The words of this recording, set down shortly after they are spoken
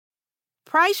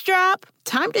Price drop?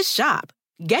 Time to shop.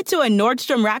 Get to a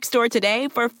Nordstrom Rack store today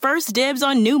for first dibs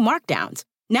on new markdowns.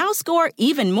 Now score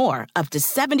even more, up to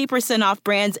 70% off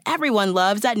brands everyone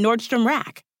loves at Nordstrom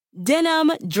Rack.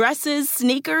 Denim, dresses,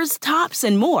 sneakers, tops,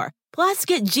 and more. Plus,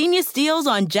 get genius deals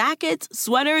on jackets,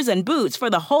 sweaters, and boots for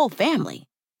the whole family.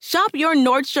 Shop your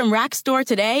Nordstrom Rack store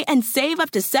today and save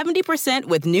up to 70%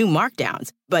 with new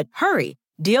markdowns. But hurry,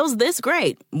 deals this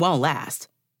great won't last.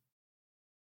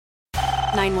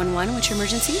 911, what's your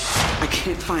emergency? I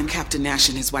can't find Captain Nash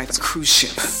and his wife's cruise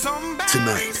ship.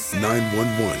 Tonight,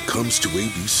 911 comes to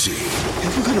ABC.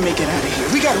 If we're gonna make it out of here,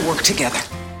 we gotta work together.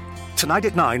 Tonight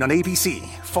at 9 on ABC,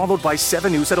 followed by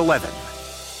 7 News at 11.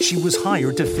 She was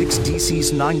hired to fix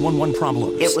DC's 911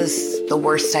 problems. It was the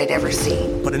worst I'd ever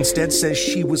seen. But instead says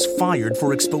she was fired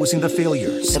for exposing the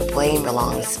failures. The blame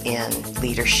belongs in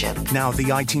leadership. Now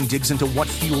the I-Team digs into what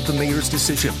fueled the mayor's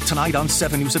decision. Tonight on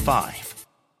 7 News at 5.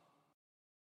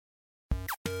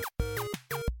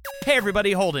 Hey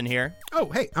everybody, Holden here. Oh,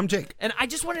 hey, I'm Jake. And I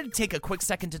just wanted to take a quick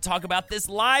second to talk about this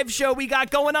live show we got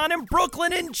going on in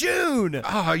Brooklyn in June.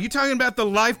 Oh, are you talking about the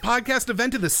live podcast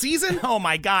event of the season? Oh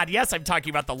my God, yes, I'm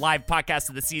talking about the live podcast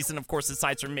of the season. Of course,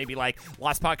 aside from maybe like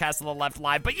Lost Podcast of the Left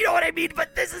Live, but you know what I mean?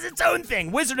 But this is its own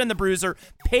thing. Wizard and the Bruiser,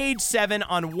 Page 7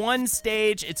 on one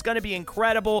stage. It's going to be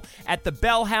incredible at the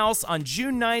Bell House on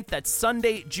June 9th. That's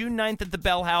Sunday, June 9th at the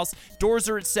Bell House. Doors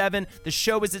are at 7. The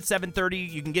show is at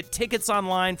 7:30. You can get tickets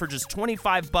online for just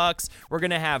 $25. We're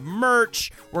going to have merch.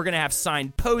 We're going to have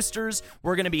signed posters.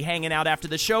 We're going to be hanging out after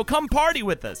the show. Come party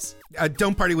with us.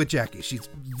 Don't party with Jackie. She's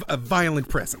a violent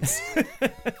presence.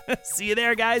 See you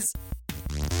there, guys.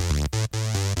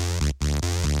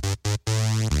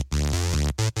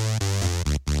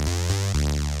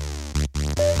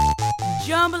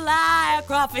 Jambalaya,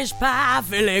 crawfish pie,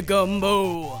 Philly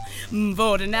gumbo.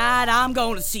 For tonight, I'm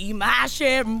gonna see my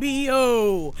share and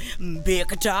be-o.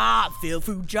 Pick a top, fill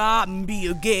fruit jar, and be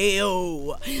a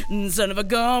gay-o. Son of a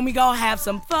gun, we gonna have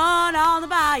some fun on the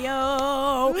bayou.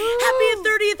 Happy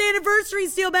 30th anniversary,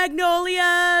 Steel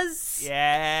Magnolias.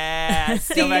 Yeah,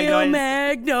 Steel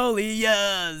Magnolias.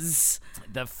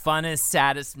 The funnest,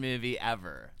 saddest movie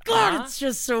ever. God, it's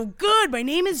just so good. My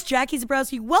name is Jackie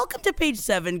Zabrowski. Welcome to Page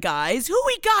 7, guys. Who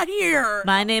we got here?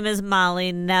 My name is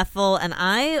Molly Neffel, and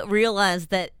I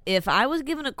realized that if I was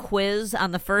given a quiz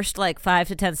on the first, 5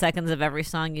 to 10 seconds of every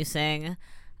song you sing,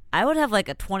 I would have, a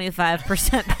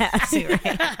 25% passing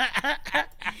rate.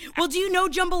 Well, do you know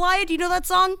Jambalaya? Do you know that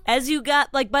song? As you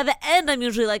got, by the end, I'm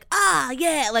usually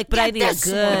yeah, but I need a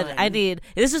good,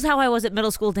 this is how I was at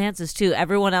middle school dances, too.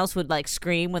 Everyone else would,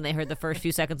 scream when they heard the first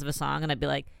few seconds of a song, and I'd be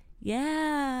like,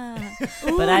 yeah.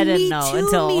 Ooh, but I didn't know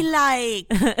until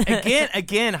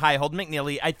again. Hi, Holden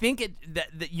McNeely. I think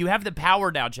that you have the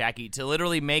power now, Jackie, to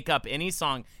literally make up any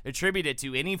song, attribute it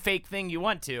to any fake thing you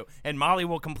want to, and Molly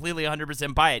will completely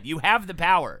 100% buy it. You have the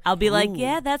power. I'll be like,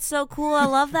 yeah, that's so cool. I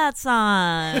love that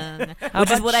song. Which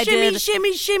is what I did.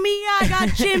 Shimmy, shimmy, I got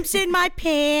chimps in my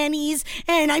panties,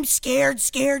 and I'm scared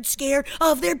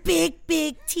of their big,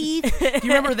 big teeth. Do you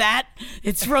remember that?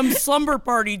 It's from Slumber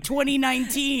Party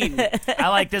 2019. I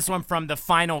like this one from The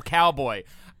Final Cowboy.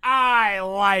 I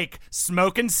like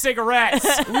smoking cigarettes.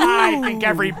 I think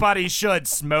everybody should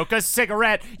smoke a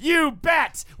cigarette. You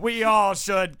bet we all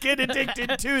should get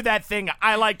addicted to that thing.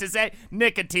 I like to say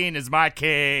nicotine is my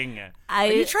king. Are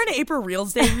you trying to April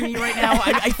Reels Day me right now?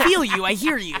 I feel you. I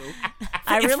hear you.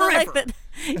 I really like that.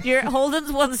 Your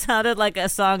Holden's one sounded like a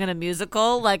song in a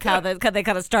musical, like how they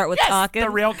kind of start with talking. The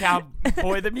Real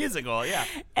Cowboy, the musical, yeah.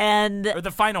 Or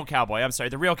The Final Cowboy, I'm sorry.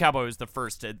 The Real Cowboy was the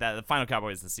first. The Final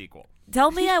Cowboy is the sequel.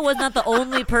 Tell me I was not the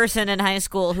only person in high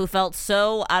school who felt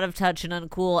so out of touch and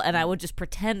uncool, and I would just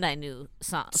pretend I knew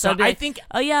songs. So I think...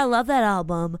 Oh, yeah, I love that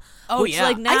album. Oh, which,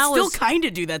 yeah. Now I still kind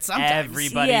of do that sometimes.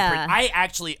 Everybody. Yeah. I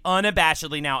actually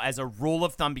unabashedly now, as a rule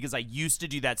of thumb, because I used to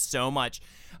do that so much,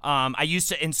 I used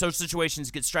to, in social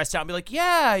situations, get stressed out and be like,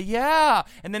 yeah.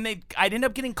 And then I'd end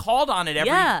up getting called on it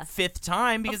every fifth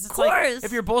time because it's like,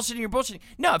 if you're bullshitting, you're bullshitting.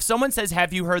 No, if someone says,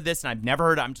 have you heard this? And I've never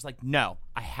heard it, I'm just like, no,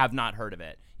 I have not heard of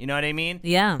it. You know what I mean?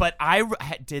 Yeah. But I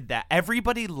did that.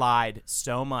 Everybody lied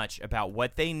so much about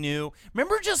what they knew.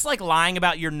 Remember just lying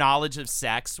about your knowledge of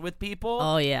sex with people?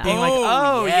 Oh, yeah. Being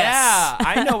yeah,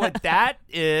 I know what that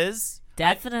is.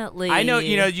 Definitely. I know,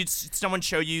 someone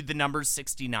show you the number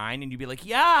 69 and you'd be like,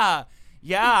 yeah,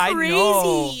 I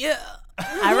know.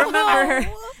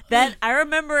 I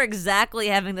remember exactly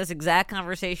having this exact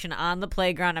conversation on the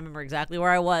playground. I remember exactly where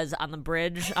I was on the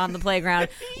bridge on the playground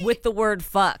with the word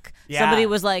fuck. Yeah. Somebody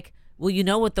was like, well, you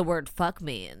know what the word fuck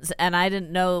means. And I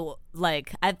didn't know,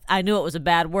 I knew it was a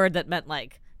bad word that meant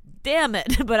damn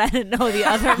it, but I didn't know the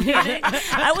other meaning.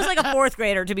 I was like a 4th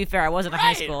grader, to be fair. I wasn't a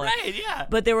high schooler. Right, yeah.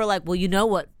 But they were like, well, you know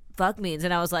what fuck means?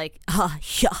 And I was like,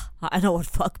 yeah, I know what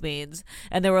fuck means.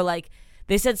 And they were like,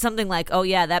 they said something like, oh,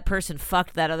 yeah, that person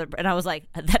fucked that other. And I was like,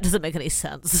 that doesn't make any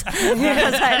sense.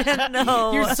 Because I didn't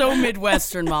know. You're so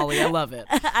Midwestern, Molly. I love it.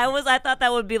 I thought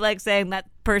that would be like saying that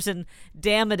person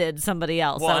damned somebody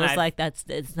else. Well, I was like,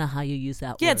 it's not how you use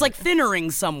that word. Yeah, it's like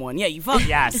thinnering someone. Yeah, you fuck.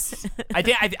 Yes. I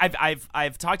think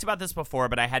I've talked about this before,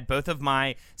 but I had both of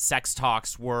my sex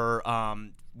talks were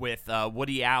with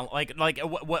Woody Allen.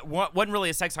 What wasn't really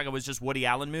a sex talk. It was just Woody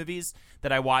Allen movies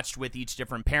that I watched with each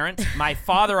different parent. My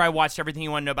father, I watched Everything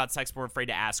You Want to Know About Sex But We're Afraid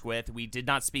to Ask with. We did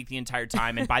not speak the entire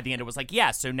time, and by the end it was like,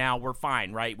 yeah, so now we're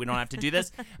fine, right? We don't have to do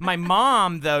this. My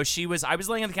mom, though, I was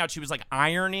laying on the couch. She was like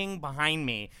ironing behind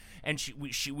me. And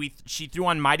she threw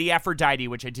on Mighty Aphrodite,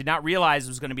 which I did not realize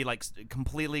was going to be like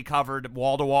completely covered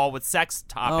wall to wall with sex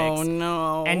topics. Oh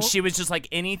no! And she was just like,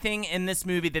 anything in this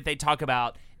movie that they talk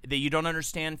about that you don't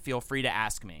understand, feel free to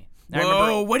ask me. And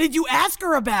Whoa! What did you ask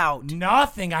her about?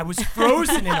 Nothing. I was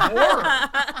frozen in horror.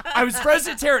 I was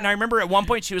frozen in terror. And I remember at one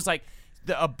point she was like,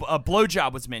 a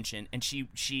blowjob was mentioned, and she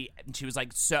was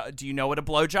like, so do you know what a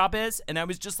blowjob is? And I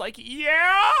was just like,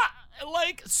 yeah,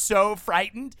 like so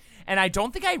frightened. And I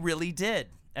don't think I really did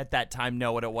at that time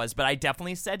know what it was, but I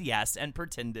definitely said yes and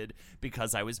pretended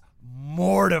because I was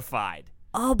mortified.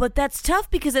 Oh, but that's tough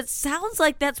because it sounds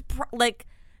like that's like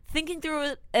thinking through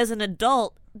it as an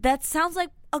adult. That sounds like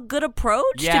a good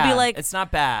approach to be like, it's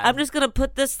not bad. I'm just gonna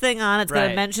put this thing on. It's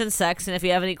gonna mention sex, and if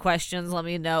you have any questions, let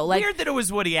me know. Like, weird that it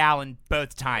was Woody Allen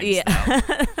both times. Yeah.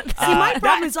 See, my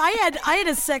problem is I had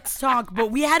a sex talk,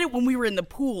 but we had it when we were in the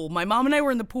pool. My mom and I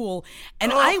were in the pool,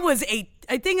 and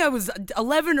I think I was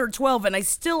 11 or 12, and I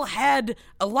still had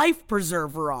a life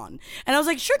preserver on. And I was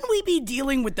like, shouldn't we be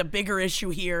dealing with the bigger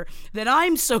issue here that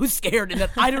I'm so scared and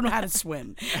that I don't know how to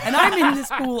swim? And I'm in this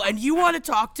pool, and you want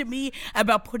to talk to me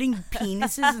about putting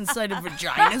penises inside of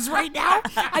vaginas right now?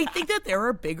 I think that there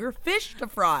are bigger fish to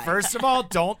fry. First of all,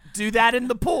 don't do that in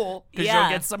the pool because you'll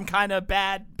get some kind of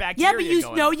bad bacteria.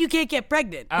 Yeah, but you can't get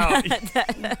pregnant. Oh.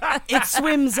 It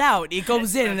swims out. It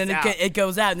goes in, and then it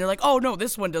goes out. And they're like, oh, no,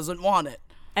 this one doesn't want it.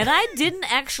 And I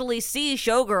didn't actually see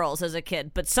Showgirls as a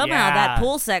kid, but somehow that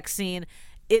pool sex scene,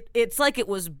 it's like it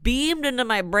was beamed into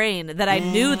my brain that I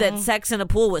knew that sex in a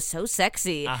pool was so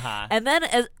sexy. Uh-huh. And then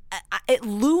it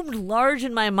loomed large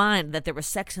in my mind that there was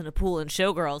sex in a pool in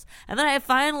Showgirls. And then I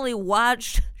finally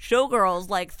watched Showgirls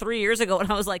like 3 years ago,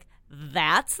 and I was like,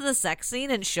 that's the sex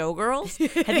scene in Showgirls?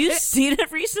 Have you seen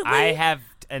it recently? I have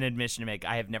an admission to make.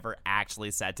 I have never actually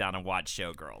sat down and watched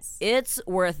Showgirls. It's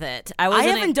worth it. I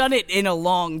haven't done it in a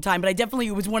long time, but I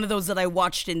definitely was one of those that I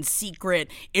watched in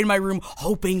secret in my room,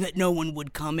 hoping that no one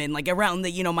would come in, like around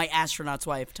the my astronaut's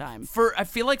wife time. I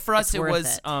feel like for us it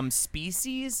was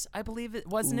Species, I believe it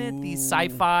wasn't it the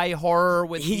sci-fi horror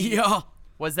with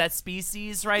was that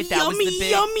Species, right? That was the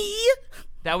yummy.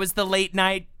 That was the late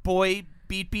night boy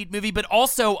beat movie, but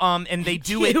also and they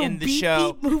do it in the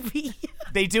show. Beat movie.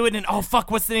 They do it in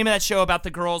what's the name of that show about the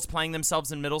girls playing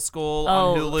themselves in middle school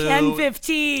on Hulu?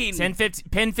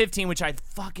 Pen 15, which I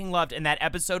fucking loved, and that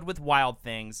episode with Wild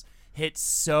Things hit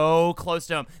so close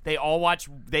to home. They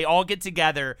all get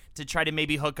together to try to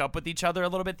maybe hook up with each other a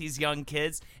little bit, these young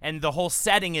kids, and the whole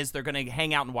setting is they're going to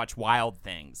hang out and watch Wild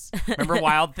Things. Remember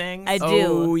Wild Things? I do.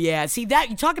 Oh, yeah. See, that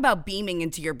you talk about beaming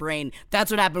into your brain.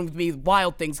 That's what happened with me with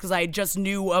Wild Things, because I just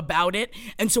knew about it,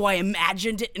 and so I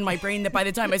imagined it in my brain that by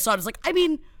the time I saw it, I was like, I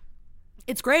mean,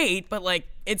 it's great, but like,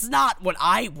 it's not what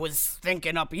I was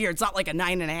thinking up here. It's not like a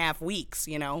 9.5 weeks,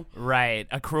 Right.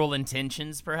 A Cruel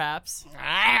Intentions, perhaps?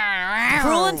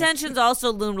 Cruel Intentions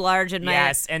also loomed large in my...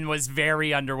 Yes, and was very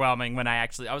underwhelming when I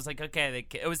was like, okay.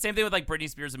 It was the same thing with like Britney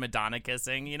Spears and Madonna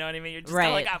kissing, you know what I mean? You're just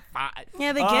right. like,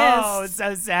 yeah, they kiss. Oh, it's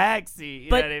so sexy, you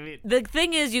know what I mean? The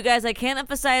thing is, you guys, I can't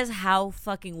emphasize how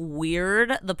fucking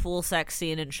weird the pool sex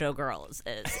scene in Showgirls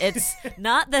is. It's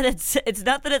not that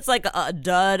it's like a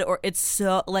dud, or it's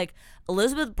so like...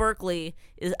 Elizabeth Berkley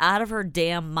is out of her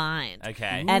damn mind.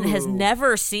 Okay. And has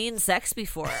never seen sex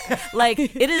before. Like,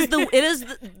 it is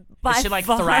by is she like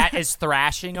far, is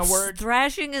thrashing a word?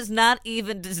 Thrashing does not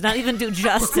even do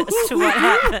justice to what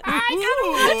happened. I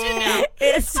gotta watch it now.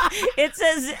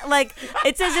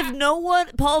 It's as if no one,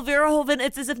 Paul Verhoeven,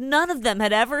 it's as if none of them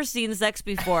had ever seen sex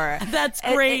before. That's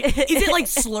great. Is it like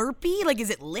slurpy? Like, is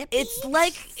it lippy?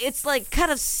 It's like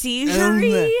kind of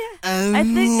seizure-y. I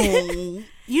think.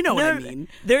 You know what I mean.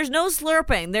 There's no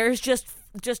slurping. There's just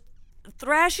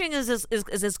thrashing is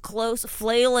as close,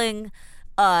 flailing,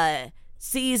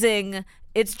 seizing.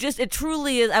 It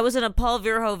truly is. I was in a Paul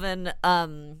Verhoeven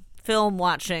film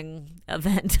watching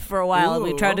event for a while, and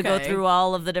we tried to go okay. through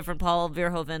all of the different Paul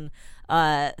Verhoeven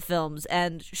films.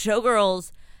 And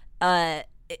Showgirls,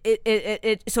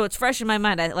 so it's fresh in my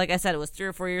mind. Like I said, it was 3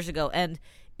 or 4 years ago, and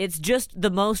it's just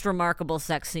the most remarkable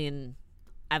sex scene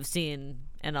I've seen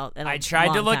in a I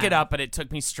tried to look time. it up, but it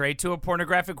took me straight to a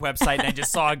pornographic website, and I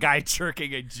just saw a guy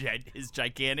jerking his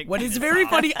gigantic. What is penis very off.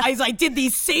 funny is I did the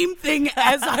same thing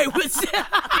as I was, and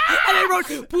I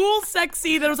wrote pool sex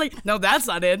scene, and I was like, no, that's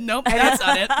not it. Nope, that's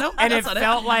not it. Nope, And that's it not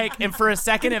felt like, and for a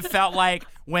second, it felt like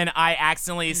when I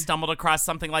accidentally stumbled across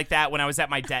something like that when I was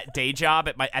at my day job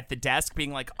at the desk,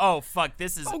 being like, "Oh fuck,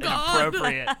 this is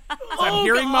inappropriate." So I'm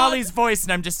hearing Molly's voice,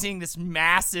 and I'm just seeing this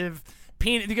massive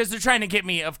penis, because they're trying to get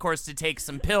me, of course, to take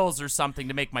some pills or something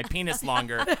to make my penis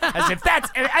longer, as if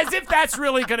that's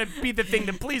really gonna be the thing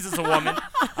that pleases a woman,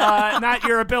 not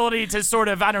your ability to sort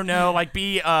of, I don't know, like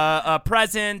be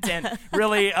present and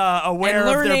really aware and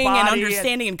learning of their body and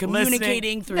understanding and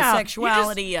communicating listening. through No,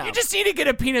 sexuality. You just need to get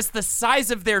a penis the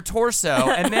size of their torso,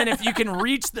 and then if you can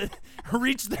reach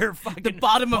their fucking the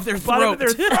bottom of their throat,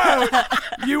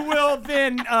 you will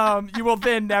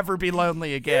then never be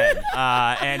lonely again.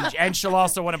 And she'll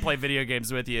also want to play video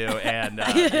games with you and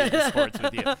do sports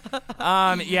with you.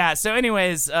 Yeah. So,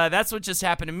 anyways, that's what just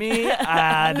happened to me.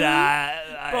 And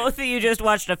Both of you just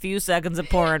watched a few seconds of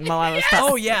porn while I was talking.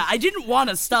 Oh yeah, I didn't want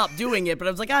to stop doing it, but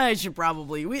I was like, I should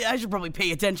probably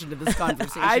pay attention to this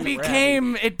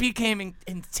conversation. it became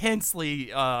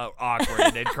intensely awkward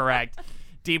and incorrect.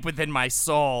 Deep within my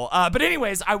soul. But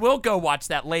anyways, I will go watch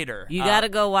that later. You gotta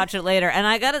go watch it later.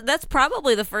 And that's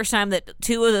probably the first time that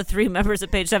 2 of the 3 members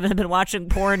of Page 7 have been watching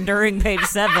porn during Page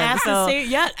 7. At so the same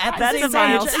that's a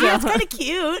time. milestone. Yeah, it's kind of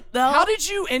cute, though. How did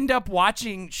you end up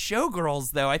watching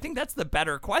Showgirls, though? I think that's the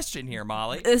better question here,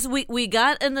 Molly. We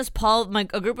got in this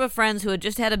a group of friends who had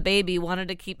just had a baby wanted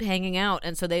to keep hanging out,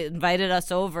 and so they invited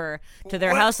us over to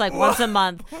their house like once a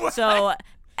month. So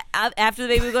after the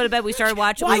baby would go to bed, we started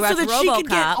watching. Why, we watched so that RoboCop. she could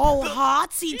get all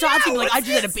hotsy-totsy, like, I what's just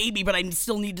had a this? baby, but I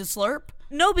still need to slurp?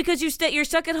 No, because you're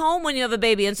stuck at home when you have a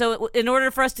baby, and so in order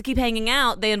for us to keep hanging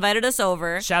out, they invited us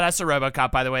over. Shout out to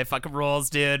RoboCop, by the way. Fucking rules,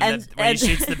 dude. And- When he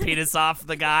shoots the penis off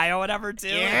the guy or whatever, too.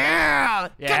 Yeah!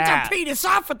 Get Yeah. the penis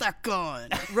off with that gun!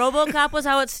 RoboCop was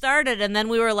how it started, and then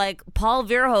we were like, Paul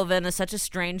Verhoeven is such a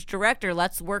strange director.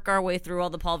 Let's work our way through all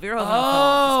the Paul Verhoeven films.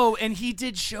 Oh, and he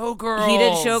did Showgirls. He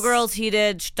did Showgirls. He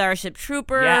did Starship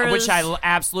Troopers. Yeah, which I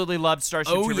absolutely loved.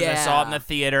 Starship Oh, Troopers. I yeah. saw it in the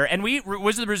theater. And Wizard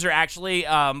of the Bruiser actually,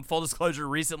 full disclosure,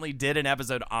 recently did an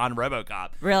episode on RoboCop.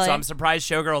 Really? So I'm surprised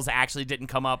Showgirls actually didn't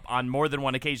come up on more than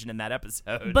one occasion in that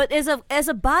episode. But as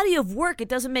a body of work, it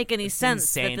doesn't make any sense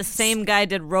insane. that the same guy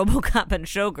did RoboCop and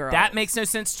Showgirls. That makes no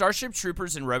sense. Starship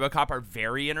Troopers and RoboCop are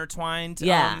very intertwined,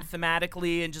 Yeah.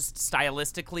 thematically and just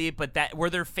stylistically. But were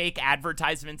there fake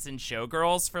advertisements in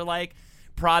Showgirls for like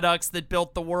products that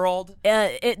built the world?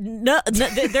 There is no.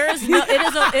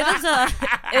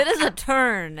 It is a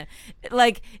turn.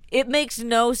 Like it makes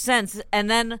no sense. And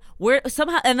then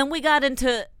we got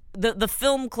into. The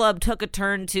film club took a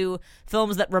turn to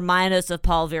films that remind us of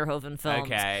Paul Verhoeven films.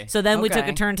 Okay. So then we took Okay.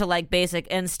 a turn to like Basic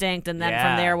Instinct, and then Yeah.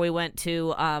 from there we went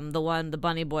to the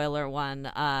Bunny Boiler one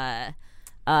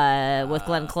with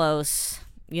Glenn Close.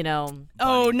 You know.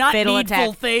 Oh, not Fatal Needful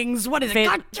Attack. Things. What is it?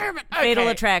 Fa- God damn it. Fatal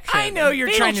Okay. Attraction. I know you're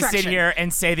Fatal trying to sit Attraction. here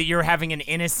and say that you're having an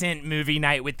innocent movie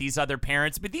night with these other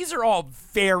parents, but these are all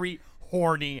very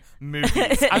horny movies.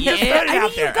 I'm just putting it I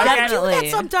out mean, you there. gotta okay? do that Definitely.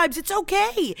 sometimes. It's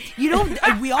okay. You know,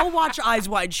 we all watch Eyes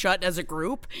Wide Shut as a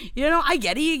group. You know, I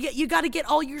get it. You got to get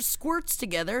all your squirts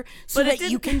together so But it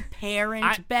that you didn't- can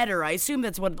parent better. I assume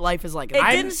that's what life is like. It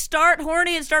didn't start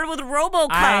horny. It started with RoboCop,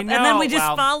 I know, and then we just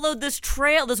well- followed this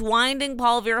trail, this winding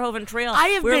Paul Verhoeven trail. I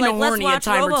have we were been like, let's horny a watch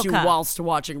time or two RoboCop. whilst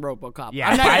watching RoboCop. Yeah,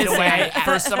 I'm not by gonna the way, say-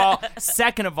 first of all,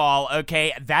 second of all,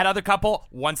 okay, that other couple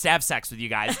wants to have sex with you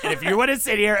guys. And if you want to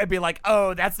sit here and be like,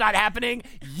 oh, that's not happening,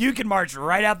 you can march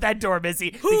right out that door,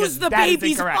 Missy. Who's because the that is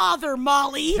baby's incorrect. father,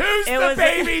 Molly? Who's It the was-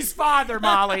 baby's father,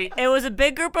 Molly? It was a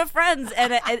big group of friends,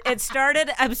 and it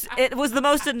started. It was the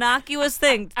most innocuous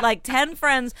thing. Like 10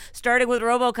 friends starting with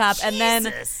RoboCop,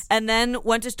 and then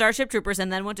went to Starship Troopers,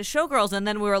 and then went to Showgirls, and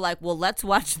then we were like, well, let's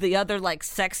watch the other like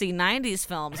sexy '90s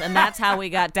films, and that's how we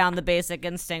got down the Basic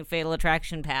Instinct, Fatal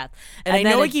Attraction path. And I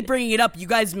then know I it- keep bringing it up. You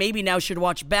guys maybe now should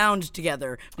watch Bound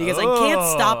together because I can't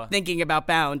Oh. stop thinking about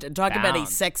Bound and talk about a Bound.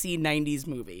 sexy 90s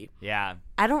movie. Yeah.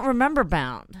 I don't remember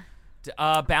Bound.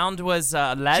 Bound was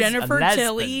Jennifer lesbian.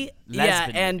 Tilly, yeah,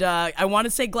 and I want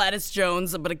to say Gladys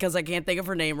Jones, but because I can't think of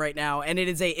her name right now, and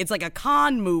it's like a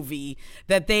con movie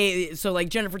that like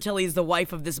Jennifer Tilly is the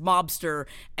wife of this mobster,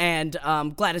 and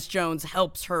Gladys Jones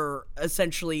helps her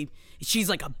essentially she's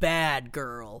like a bad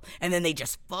girl, and then they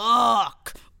just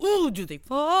fuck. Ooh, do they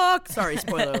fuck? Sorry,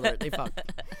 spoiler alert. They fuck.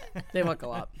 They fuck a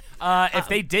lot. If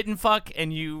they didn't fuck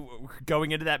and you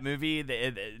going into that movie,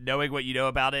 knowing what you know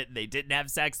about it, they didn't have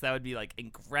sex, that would be like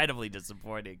incredibly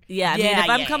disappointing. Yeah, I mean, if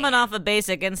I'm coming off a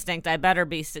Basic Instinct, I better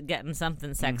be getting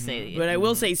something sexy. But I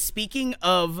will say, speaking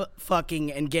of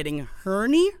fucking and getting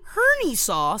herny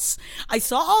sauce, I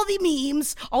saw all the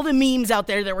memes out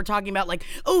there that were talking about like,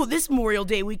 oh, this Memorial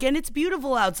Day weekend, it's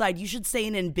beautiful outside. You should stay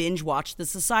in and binge watch The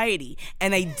Society.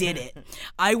 And I did it.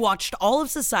 I watched all of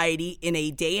Society in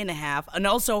a day and a half. And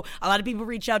also, a lot of people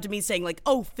reached out to me saying like,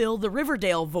 oh, fill the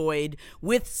Riverdale void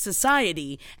with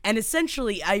Society. And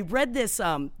essentially, I read this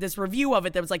review of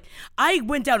it that was like, I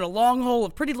went down a long hole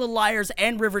of Pretty Little Liars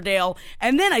and Riverdale,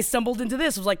 and then I stumbled into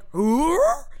this. I was like,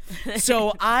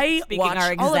 so I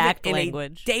watched all of it in a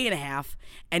day and a half,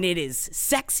 and it is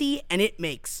sexy, and it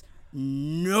makes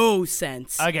no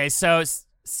sense. Okay, so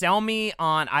sell me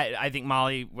on, I think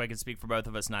Molly, I can speak for both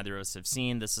of us, neither of us have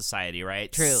seen The Society,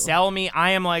 right? True. Sell me,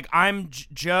 I'm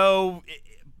Joe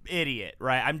Idiot,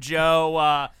 right? I'm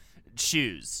Joe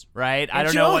Shoes, right? I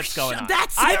don't know what's going on.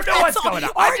 I don't know what's going on.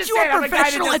 Aren't you a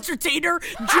professional entertainer?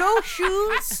 Joe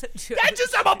Shoes?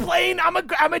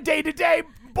 I'm a day-to-day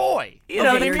boy. You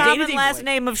know, the common last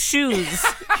name of Shoes.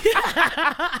 All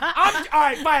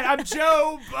right, fine. I'm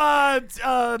Joe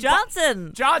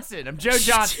Johnson. I'm Joe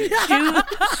Johnson.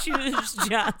 Shoes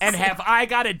Johnson. And have I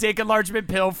got a dick enlargement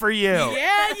pill for you?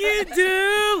 Yeah, you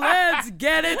do. Let's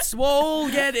get it swole,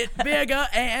 get it bigger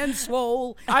and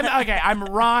swole. I'm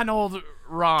Ronald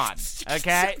Ron,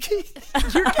 okay?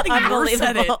 You're getting worse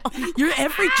at it.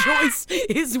 Every choice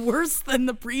is worse than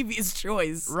the previous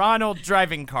choice. Ronald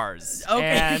driving cars. Okay.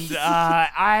 And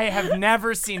I have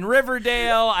never seen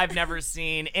Riverdale. I've never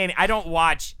seen any.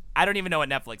 I don't even know what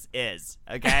Netflix is,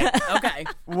 okay? Okay.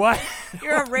 What?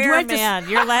 You're a rare man.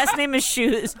 Your last name is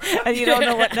Shoes, and you don't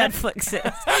know what Netflix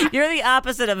is. You're the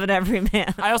opposite of an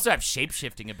everyman. I also have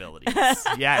shape-shifting abilities.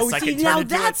 Yes, I can turn now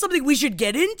into that's something we should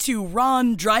get into.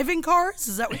 Ron driving cars?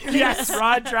 Is that what you're Yes,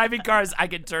 Ron driving cars. I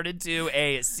can turn into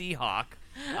a Seahawk,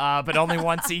 but only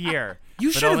once a year.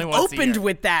 You should have opened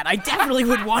with that. I definitely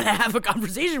would want to have a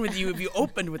conversation with you if you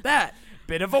opened with that.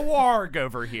 Bit of a warg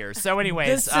over here. So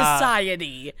anyways. The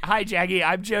Society. Hi, Jackie.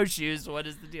 I'm Joe Shoes. What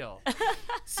is the deal?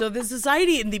 So The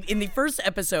Society, in the first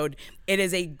episode, it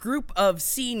is a group of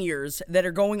seniors that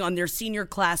are going on their senior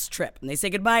class trip. And they say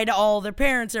goodbye to all their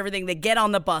parents and everything. They get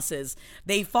on the buses.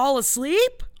 They fall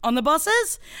asleep on the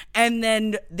buses, and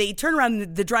then they turn around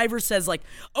and the driver says like,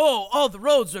 oh, all the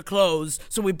roads are closed,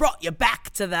 so we brought you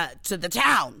back to the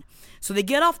town. So they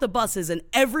get off the buses, and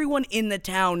everyone in the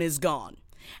town is gone.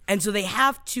 And so they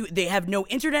have no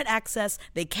internet access.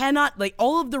 They cannot, like,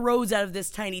 all of the roads out of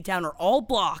this tiny town are all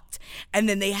blocked. And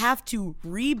then they have to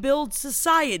rebuild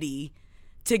society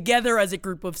together as a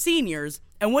group of seniors.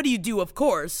 And what do you do, of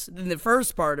course, in the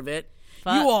first part of it?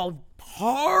 Fuck. You all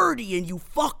party and you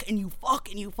fuck and you fuck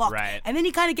and you fuck. Right. And then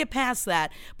you kind of get past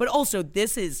that. But also,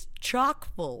 this is chock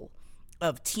full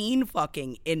of teen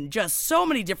fucking in just so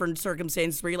many different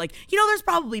circumstances where you're like, there's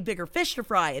probably bigger fish to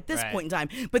fry at this point in time.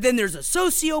 But then there's a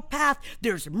sociopath,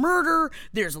 there's murder,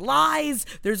 there's lies,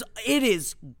 it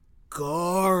is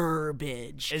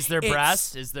garbage. Is there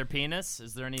breast? Is there penis?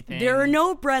 Is there anything? There are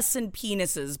no breasts and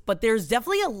penises, but there's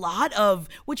definitely a lot of,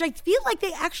 which I feel like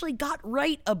they actually got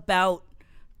right about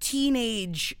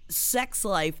teenage sex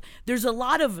life. There's a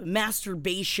lot of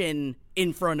masturbation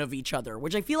in front of each other,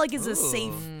 which I feel like is a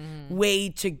safe way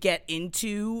to get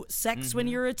into sex when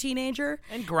you're a teenager.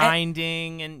 And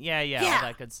grinding and all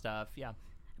that good stuff. Yeah.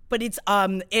 But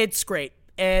it's great.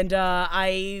 And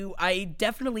I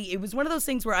definitely, it was one of those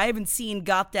things where I haven't seen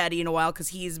Goth Daddy in a while because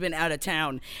he's been out of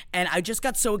town. And I just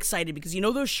got so excited because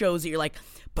those shows that you're like,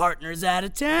 partner's out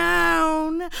of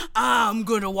town, I'm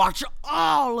going to watch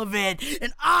all of it,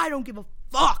 and I don't give a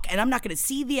fuck, and I'm not going to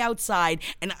see the outside,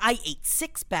 and I ate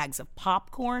 6 bags of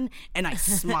popcorn, and I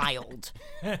smiled.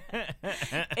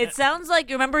 It sounds like,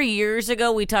 you remember years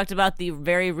ago we talked about the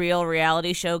very real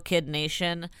reality show Kid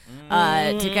Nation?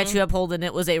 To catch you up, Holden,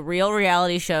 it was a real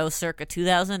reality show circa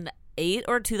 2008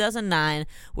 or 2009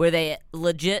 where they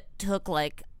legit took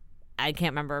I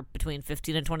can't remember, between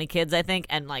 15 and 20 kids, I think,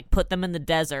 and put them in the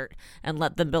desert and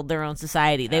let them build their own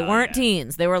society. They weren't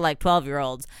teens. They were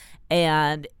 12-year-olds.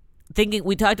 And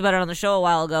we talked about it on the show a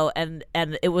while ago, and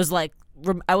it was I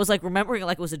was remembering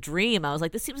it was a dream. I was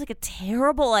like, this seems like a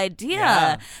terrible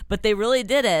idea, but they really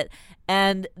did it.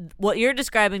 And what you're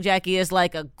describing, Jackie, is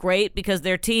a great, because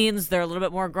they're teens, they're a little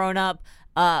bit more grown up,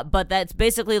 But that's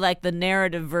basically like the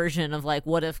narrative version of like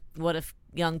what if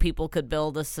young people could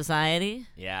build a society.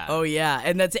 Yeah. Oh yeah,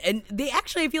 and they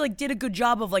actually I feel like did a good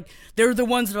job of like they're the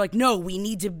ones that are like, no, we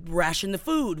need to ration the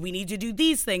food, we need to do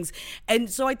these things, and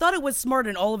so I thought it was smart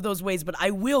in all of those ways. But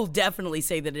I will definitely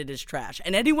say that it is trash.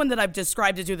 And anyone that I've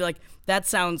described it to, they're like, that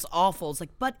sounds awful. It's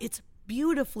like, but it's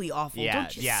beautifully awful. Yeah,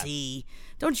 Don't you see?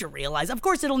 Don't you realize? Of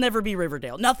course, it'll never be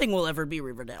Riverdale. Nothing will ever be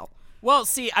Riverdale. Well,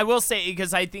 see, I will say,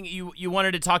 because I think you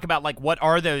wanted to talk about, like, what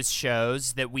are those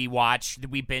shows that we watch, that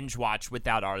we binge watch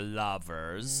without our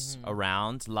lovers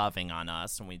around, loving on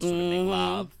us, and we sort of make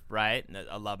love, right?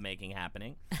 A love-making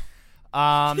happening.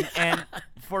 And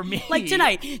for me... Like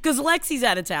tonight, because Lexi's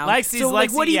out of town.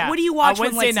 Lexi, what do you watch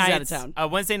when Wednesday Lexi's nights, out of town?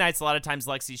 Wednesday nights, a lot of times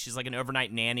Lexi, she's like an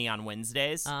overnight nanny on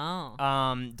Wednesdays.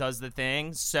 Oh. Does the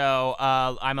thing. So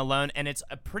I'm alone, and it's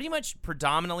pretty much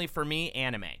predominantly for me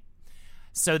anime.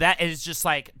 So that is just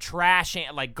like trash,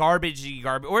 like garbagey,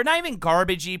 or not even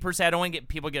garbagey per se. I don't want to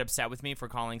people get upset with me for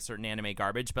calling certain anime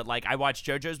garbage, but like I watch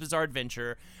JoJo's Bizarre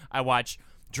Adventure. I watch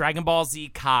Dragon Ball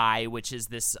Z Kai, which is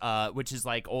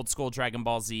like old school Dragon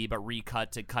Ball Z, but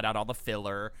recut to cut out all the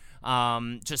filler.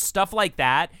 Just stuff like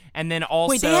that. And then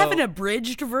also, wait, they have an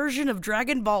abridged version of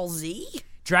Dragon Ball Z?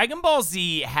 Dragon Ball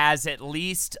Z has at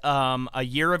least a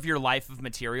year of your life of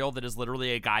material that is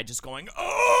literally a guy just going,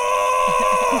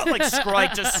 oh,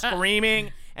 like just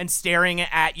screaming and staring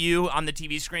at you on the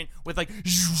TV screen with like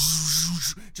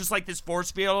just like this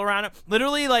force field around it.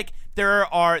 Literally, like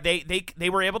they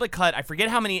were able to cut, I forget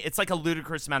how many, it's like a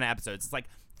ludicrous amount of episodes. It's like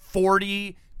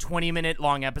 40 20-minute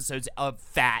long episodes of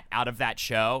fat out of that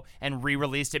show and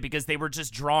re-released it because they were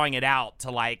just drawing it out to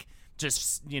like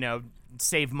just,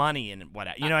 save money and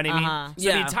whatever. You know what I mean?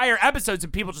 So the entire episodes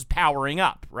of people just powering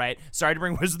up, right? Sorry to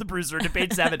bring Wizard of the Bruiser to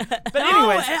page 7. But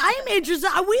anyways. I'm interested.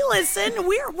 We listen.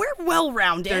 We're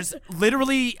well-rounded. There's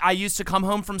literally, I used to come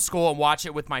home from school and watch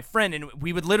it with my friend, and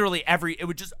we would literally it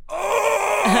would just,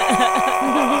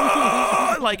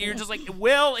 like you're just like,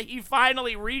 will he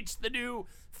finally reach the new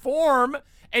form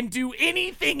and do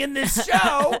anything in this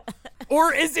show?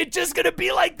 Or is it just going to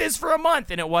be like this for a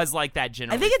month? And it was like that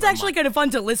generally. I think it's actually kind of fun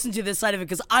to listen to this side of it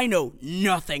because I know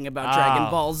nothing about Dragon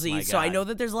Ball Z. So I know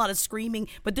that there's a lot of screaming,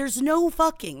 but there's no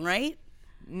fucking, right?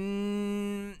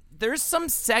 There's some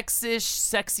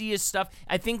sexiest stuff.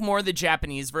 I think more the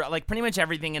Japanese, like pretty much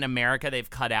everything in America they've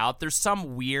cut out. There's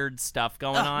some weird stuff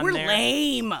going on we're there. We're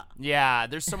lame. Yeah,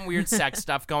 there's some weird sex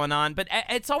stuff going on, but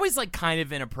it's always like kind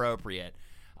of inappropriate.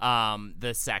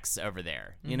 The sex over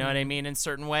there, you know what I mean? In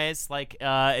certain ways, like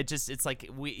it's like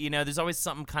there's always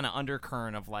something kind of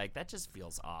undercurrent of like that just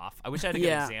feels off. I wish I had a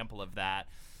good example of that.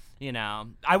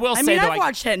 I will say though, I've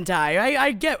watched hentai.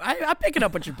 I pick it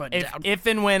up what you're putting down. If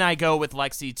and when I go with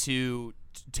Lexi to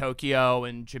Tokyo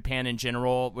and Japan in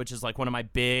general, which is like one of my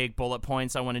big bullet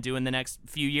points I want to do in the next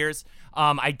few years,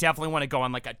 I definitely want to go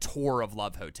on like a tour of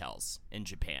love hotels in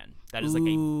Japan. That is like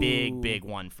a big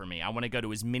one for me. I want to go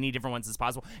to as many different ones as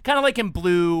possible. Kind of like in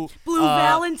Blue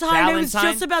Valentine. I was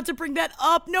just about to bring that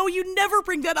up. No, you never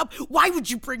bring that up. Why would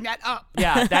you bring that up?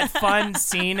 Yeah, that fun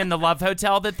scene in the love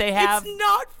hotel that they have. It's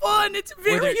not fun. It's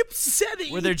very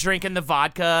upsetting. Where they're drinking the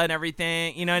vodka and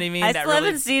everything. You know what I mean? I still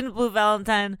haven't seen Blue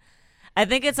Valentine. I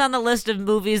think it's on the list of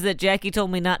movies that Jackie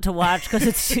told me not to watch because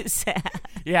it's too sad.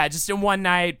 Yeah, just in one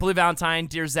night, Blue Valentine,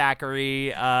 Dear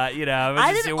Zachary, I did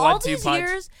all these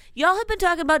years. Y'all have been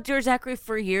talking about Dear Zachary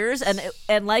for years,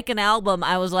 and like an album,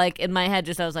 I was like, in my head,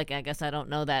 I was like, I guess I don't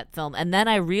know that film. And then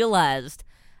I realized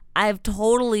I've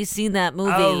totally seen that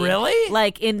movie. Oh, really?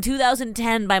 Like in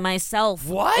 2010 by myself.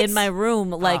 What? In my room,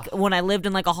 like when I lived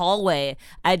in like a hallway,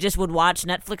 I just would watch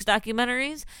Netflix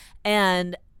documentaries,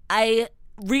 and I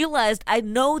realized I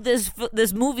know this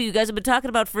movie you guys have been talking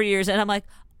about for years, and I'm like,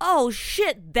 oh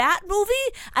shit, that movie?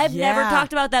 I've never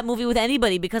talked about that movie with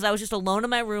anybody because I was just alone in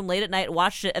my room late at night,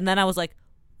 watched it, and then I was like,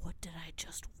 what did I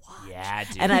just watch? Yeah,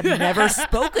 dude. And I've never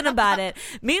spoken about it.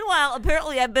 Meanwhile,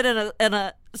 apparently I've been in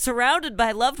a surrounded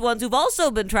by loved ones who've also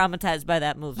been traumatized by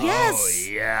that movie. Yes.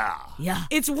 Oh, yeah. Yeah.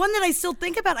 It's one that I still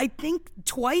think about, I think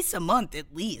twice a month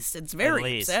at least. It's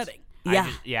very upsetting.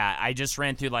 I just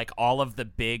ran through like all of the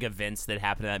big events that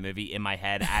happened in that movie in my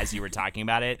head as you were talking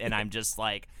about it, and I'm just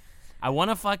like, I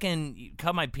want to fucking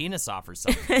cut my penis off or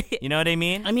something. You know what I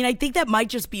mean? I mean, I think that might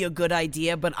just be a good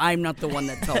idea, but I'm not the one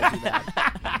that told you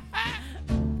that.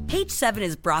 Page 7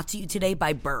 is brought to you today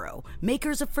by Burrow,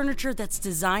 makers of furniture that's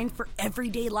designed for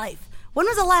everyday life. When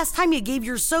was the last time you gave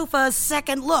your sofa a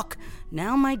second look?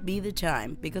 Now might be the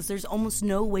time, because there's almost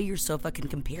no way your sofa can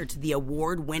compare to the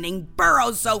award-winning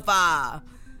Burrow sofa.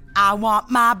 I want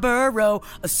my burrow.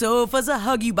 A sofa's a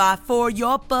hug you buy for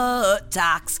your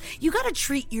buttocks. You gotta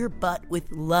treat your butt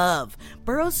with love.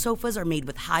 Burrow sofas are made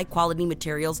with high-quality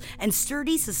materials and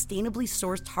sturdy, sustainably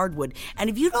sourced hardwood. And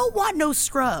if you don't want no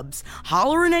scrubs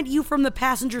hollering at you from the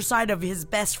passenger side of his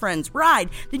best friend's ride,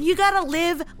 then you gotta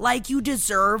live like you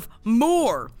deserve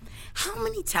more. How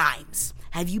many times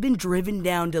have you been driven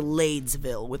down to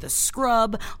Ladesville with a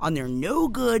scrub on their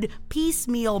no-good,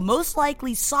 piecemeal, most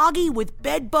likely soggy with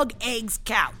bedbug eggs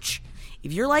couch?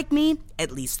 If you're like me,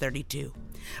 at least 32.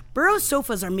 Burrow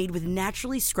sofas are made with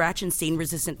naturally scratch and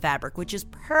stain-resistant fabric, which is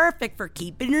perfect for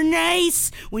keeping her nice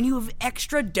when you have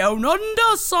extra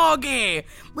down-under soggy.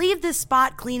 Leave this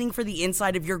spot cleaning for the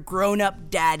inside of your grown-up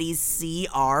daddy's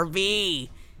CRV.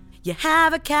 You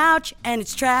have a couch and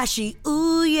it's trashy.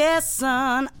 Ooh, yes,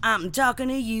 son, I'm talking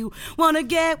to you. Wanna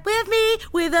get with me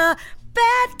with a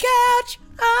bad couch?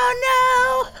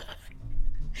 Oh, no.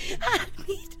 I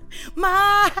need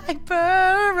my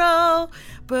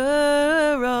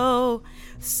burrow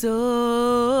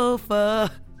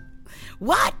sofa.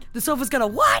 What? The sofa's got a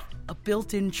what? A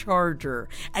built-in charger.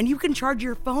 And you can charge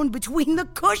your phone between the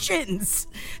cushions.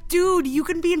 Dude, you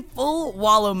can be in full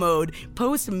wallow mode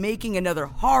post making another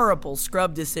horrible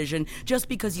scrub decision just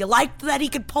because you liked that he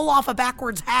could pull off a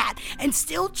backwards hat and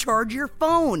still charge your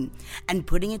phone. And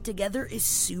putting it together is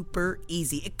super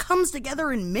easy. It comes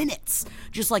together in minutes,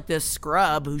 just like this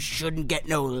scrub who shouldn't get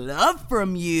no love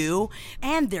from you.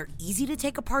 And they're easy to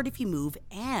take apart if you move,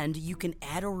 and you can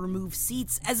add or remove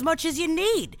seats as much as you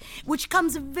need, which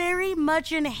comes very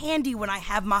much in handy when I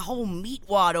have my whole meat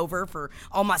wad over for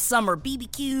all my summer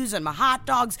BBQs and my hot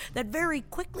dogs that very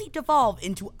quickly devolve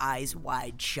into eyes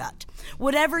wide shut.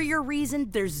 Whatever your reason,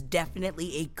 there's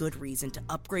definitely a good reason to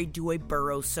upgrade to a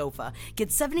Burrow sofa. Get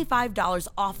 $75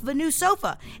 off of a new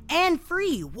sofa and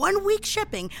free 1 week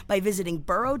shipping by visiting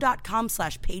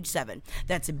burrow.com/page7.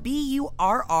 That's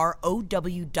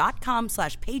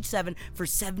BURROW.com/page7 for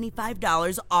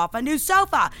 $75 off a new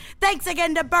sofa. Thanks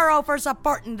again to Burrow for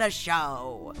supporting the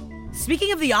show.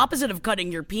 Speaking of the opposite of cutting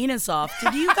your penis off,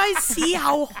 did you guys see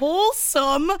how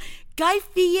wholesome Guy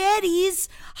Fieri's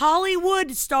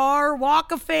Hollywood Star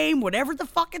Walk of Fame, whatever the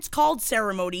fuck it's called,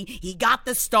 ceremony? He got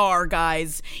the star,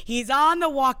 guys. He's on the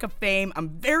Walk of Fame. I'm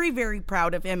very, very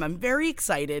proud of him. I'm very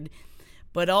excited.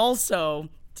 But also,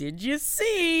 did you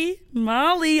see,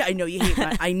 Molly? I know you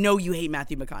hate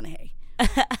Matthew McConaughey.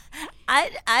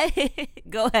 I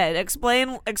go ahead.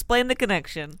 Explain the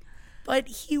connection. But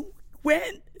he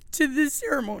went to the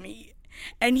ceremony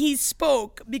and he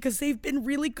spoke because they've been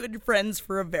really good friends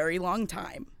for a very long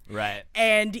time. Right.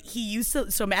 And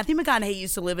so Matthew McConaughey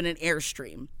used to live in an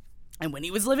Airstream. And when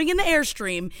he was living in the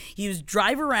Airstream, he was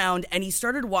drive around and he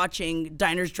started watching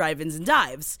diners, drive-ins, and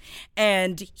dives.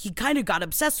 And he kind of got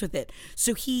obsessed with it.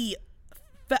 So he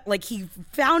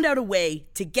found out a way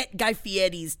to get Guy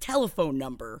Fieri's telephone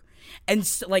number and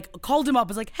called him up.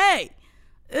 Was like, hey,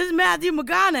 this is Matthew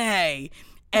McConaughey.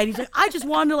 And he's like, I just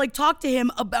wanted to talk to him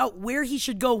about where he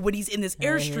should go when he's in this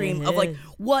Airstream of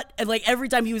what, and every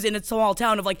time he was in a small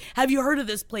town of have you heard of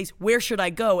this place? Where should I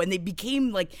go? And they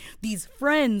became these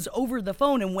friends over the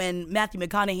phone. And when Matthew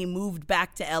McConaughey moved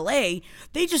back to LA,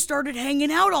 they just started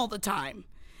hanging out all the time.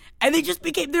 And they just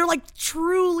became, they're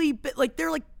truly,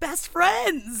 they're best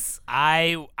friends.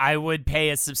 I would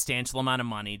pay a substantial amount of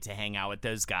money to hang out with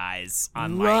those guys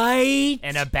on right?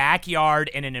 in a backyard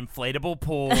in an inflatable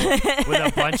pool with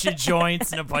a bunch of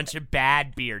joints and a bunch of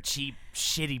bad beer, cheap,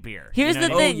 shitty beer. Here's the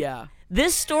thing. Oh, yeah.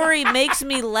 This story makes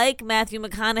me like Matthew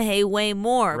McConaughey way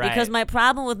more because my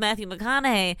problem with Matthew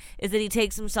McConaughey is that he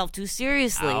takes himself too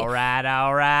seriously. All right.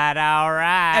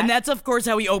 And that's, of course,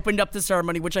 how he opened up the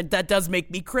ceremony, which that does make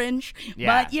me cringe.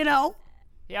 Yeah. But, He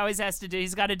always has to do,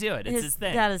 he's got to do it. It's his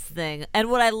thing. Got his thing.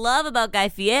 And what I love about Guy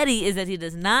Fieri is that he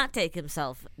does not take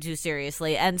himself too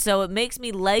seriously. And so it makes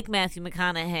me like Matthew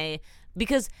McConaughey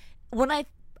because when I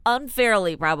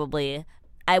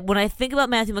think about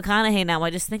Matthew McConaughey now, I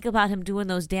just think about him doing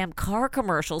those damn car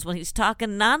commercials when he's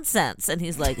talking nonsense and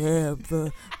he's like,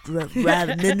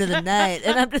 driving into the night.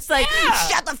 And I'm just like,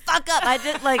 shut the fuck up. I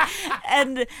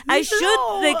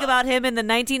should think about him in the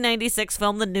 1996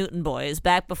 film The Newton Boys,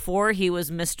 back before he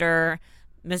was Mr.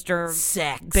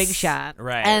 Sex. Big Shot.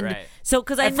 Right. So,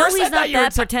 because I know he's not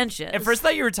that pretentious. At first I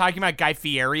thought you were talking about Guy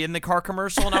Fieri in the car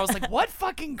commercial, and I was like, what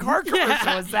fucking car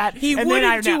commercial is that? He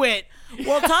wouldn't do it.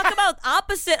 Well, talk about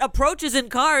opposite approaches in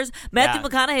cars. Matthew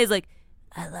McConaughey is like,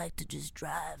 I like to just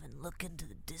drive and look into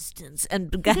the distance.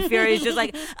 And Guy Fieri's just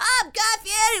like, I'm Guy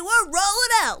Fieri, we're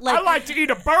rolling out. I like to eat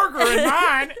a burger in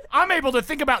mine. I'm able to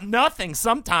think about nothing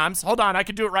sometimes. Hold on, I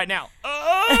can do it right now.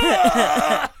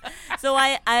 So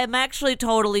I'm actually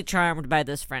totally charmed by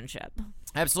this friendship.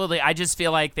 Absolutely. I just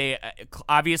feel like they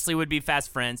obviously would be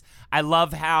fast friends. I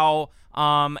love how,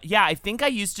 I think I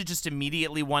used to just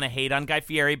immediately want to hate on Guy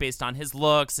Fieri based on his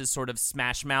looks, his sort of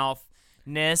smash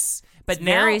mouthness. But It's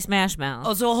very now, Smash Mouth.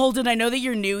 Oh, so Holden, I know that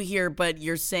you're new here, but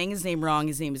you're saying his name wrong.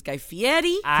 His name is Guy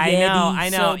Fieri. I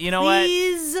know. So you know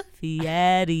please. what?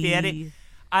 Fieri. Fieri.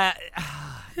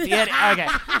 Fieri. Okay.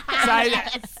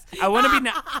 So I want to be...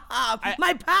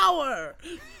 My power.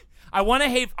 I want to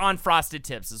hate on Frosted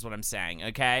Tips is what I'm saying,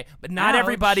 okay? But not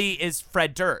everybody is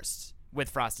Fred Durst with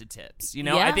Frosted Tips. You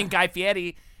know, I think Guy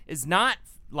Fieri is not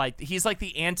he's like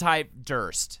the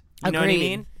anti-Durst. You know what I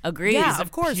mean? Agreed. Yeah, He's a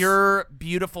of course. pure,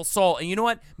 beautiful soul. And you know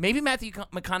what? Maybe Matthew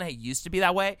McConaughey used to be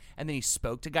that way, and then he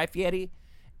spoke to Guy Fieri,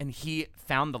 and he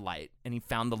found the light, and he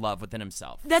found the love within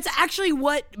himself. That's actually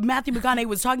what Matthew McConaughey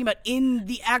was talking about in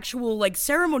the actual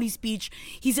ceremony speech.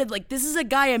 He said this is a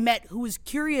guy I met who was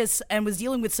curious and was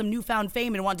dealing with some newfound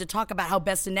fame and wanted to talk about how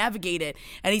best to navigate it.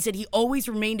 And he said he always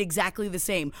remained exactly the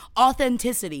same.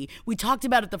 Authenticity. We talked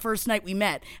about it the first night we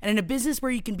met. And in a business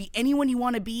where you can be anyone you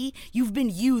want to be, you've been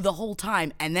you the whole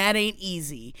time, and that ain't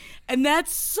easy. And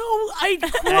that's so I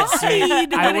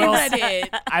cried when I read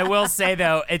it. I will say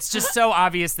though, it's just so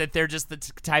obvious that they're just the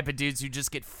type of dudes who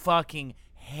just get fucking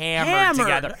hammered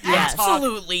together. Yes. And talk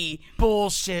Absolutely.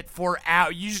 bullshit for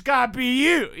hours. You just gotta be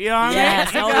you. You know what I mean?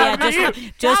 Yes. You Oh, gotta yeah. be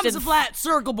you. Just Time's a flat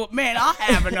circle, but man, I'll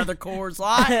have another Coors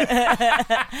Light.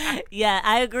 Yeah,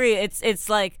 I agree. It's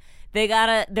like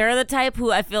they're the type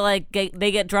who I feel like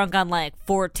they get drunk on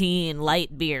 14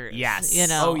 light beers. Yes. You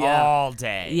know? Oh, yeah. All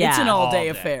day. Yeah. It's an All all-day day.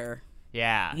 affair.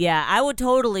 Yeah. Yeah, I would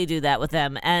totally do that with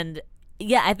them. And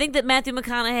yeah, I think that Matthew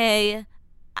McConaughey,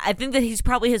 I think that he's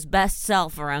probably his best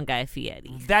self around Guy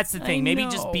Fieri. That's the thing. I Maybe know.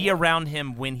 just be around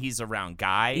him when he's around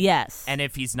Guy. Yes. And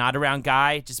if he's not around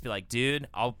Guy, just be like, dude,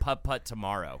 I'll putt-putt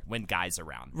tomorrow when Guy's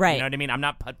around. Right. You know what I mean? I'm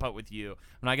not putt-putt with you.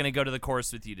 I'm not going to go to the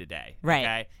course with you today. Right.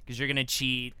 Okay? Because you're going to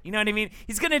cheat. You know what I mean?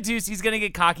 He's going to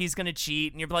get cocky. He's going to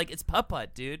cheat. And you're like, it's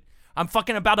putt-putt, dude. I'm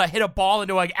fucking about to hit a ball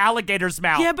into an alligator's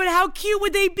mouth. Yeah, but how cute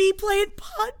would they be playing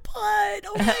putt-putt?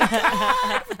 Oh, my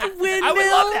God. With the windmill. I would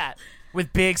love that.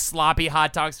 With big sloppy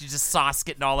hot dogs, you just sauce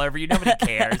getting all over you. Nobody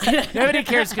cares. Nobody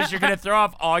cares because you're going to throw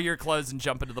off all your clothes and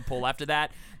jump into the pool after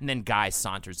that. And then Guy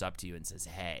saunters up to you and says,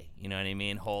 hey, you know what I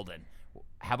mean? Holden,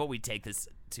 how about we take this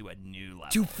to a new level?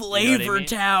 To Flavor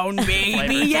Town, baby.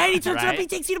 Flavor Yeah, Town, he turns up, right? he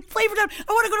takes you to Flavor Town.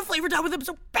 I want to go to Flavor Town with him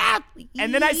so badly.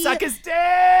 And then I suck his dick.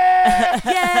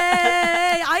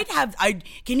 Yay!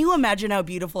 Can you imagine how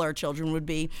beautiful our children would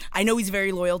be? I know he's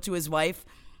very loyal to his wife.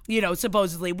 You know,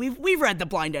 supposedly we've read the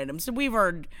blind items, so we've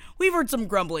heard some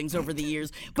grumblings over the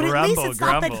years. But at least it's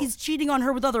not that he's cheating on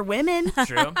her with other women.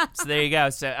 True. So there you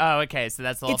go. So okay. So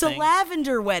that's the whole It's thing. a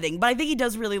lavender wedding, but I think he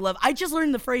does really love. I just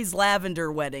learned the phrase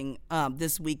lavender wedding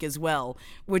this week as well,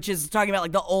 which is talking about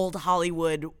the old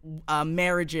Hollywood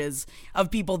marriages of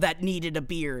people that needed a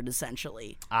beard,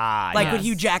 essentially. Ah, Like yes. what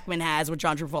Hugh Jackman has, what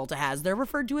John Travolta has. They're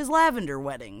referred to as lavender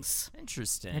weddings.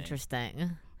 Interesting. Interesting.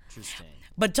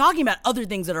 But talking about other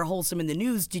things that are wholesome in the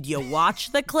news, did you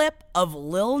watch the clip of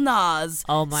Lil Nas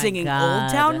Oh my singing God.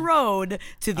 Old Town Road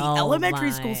to the Oh elementary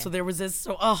my. school? So there was this.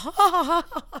 So, guys,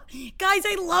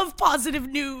 I love positive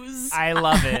news. I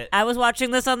love it. I was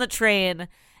watching this on the train,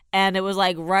 and it was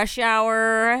rush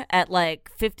hour at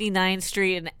 59th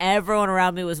Street, and everyone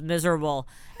around me was miserable.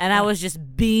 And I was just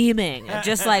beaming,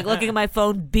 just looking at my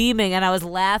phone, beaming, and I was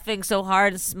laughing so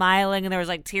hard and smiling, and there was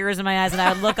tears in my eyes, and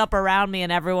I would look up around me,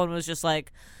 and everyone was just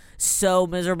so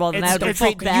miserable, and I would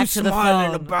retreat back to the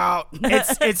phone. About?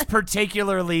 It's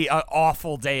particularly an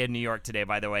awful day in New York today.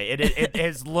 By the way, it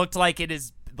has looked like it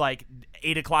is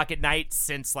 8 o'clock at night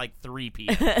since 3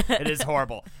 p.m. It is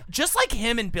horrible. Just like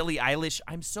him and Billie Eilish,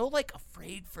 I'm so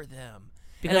afraid for them.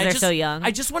 Because And they're so young? I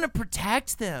just want to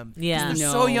protect them. 'Cause Yeah. they're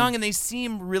No. so young and they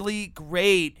seem really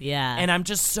great. Yeah. And I'm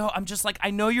just I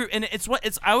know you're, and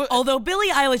Although Billie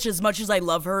Eilish, as much as I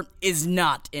love her, is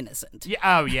not innocent. yeah,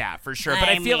 oh yeah, for sure. But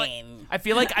I feel mean-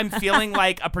 like I'm feeling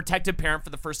like a protective parent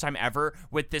for the first time ever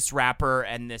with this rapper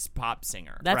and this pop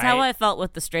singer. That's right? how I felt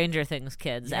with the Stranger Things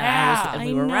kids, Yeah. and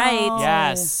we I were know. right.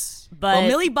 Yes. But Well,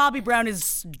 Millie Bobby Brown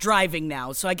is driving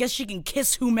now, so I guess she can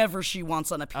kiss whomever she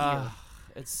wants on a pier.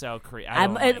 It's so creepy.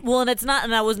 and it's not,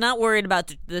 and I was not worried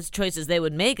about the choices they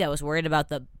would make. I was worried about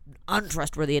the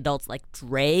untrustworthy adults like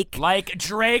Drake. Like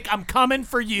Drake, I'm coming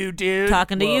for you, dude.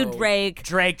 Talking to you, Whoa. Drake.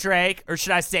 Drake, or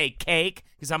should I say Cake?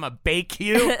 because I'm a bake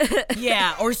you.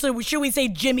 Yeah, or so should we say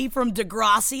Jimmy from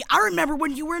Degrassi? I remember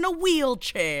when you were in a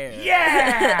wheelchair.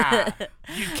 Yeah,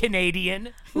 you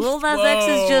Canadian. Lil Nas X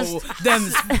is just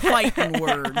them's fighting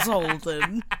words,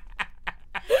 Holden.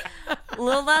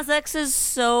 Lil Nas X is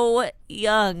so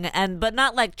young, but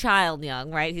not like child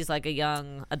young, right? He's like a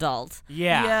young adult.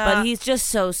 Yeah. But he's just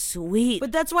so sweet.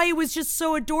 But that's why he was just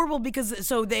so adorable, because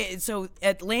so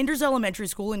at Landers Elementary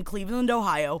School in Cleveland,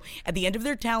 Ohio, at the end of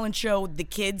their talent show, the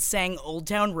kids sang Old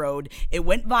Town Road. It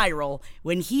went viral.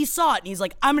 When he saw it, and he's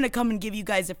like, I'm going to come and give you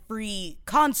guys a free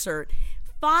concert.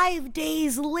 5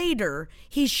 days later,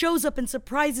 he shows up and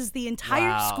surprises the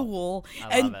entire school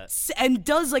and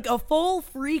does like a full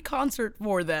free concert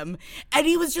for them. And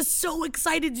he was just so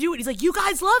excited to do it. He's like, you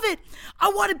guys love it. I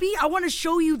want to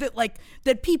show you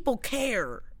that people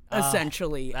care,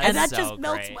 essentially. And that just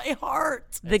melts my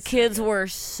heart. The kids were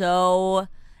so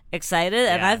excited,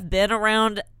 and I've been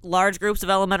around large groups of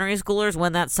elementary schoolers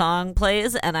when that song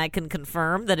plays, and I can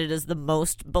confirm that it is the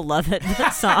most beloved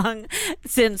song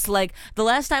since, like, the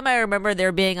last time I remember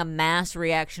there being a mass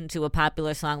reaction to a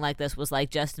popular song like this was like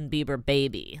Justin Bieber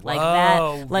Baby. Like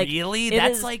that. Like, really?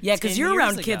 That's like because you're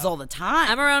around kids all the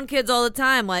time. I'm around kids all the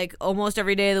time, like almost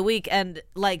every day of the week, and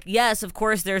like, yes, of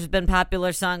course there's been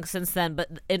popular songs since then,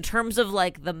 but in terms of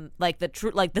the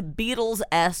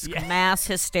Beatles-esque mass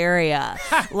hysteria,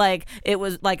 like it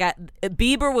was like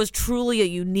Bieber was truly a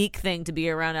unique thing to be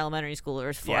around elementary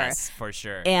schoolers for. Yes, for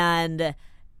sure. And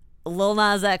Lil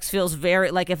Nas X feels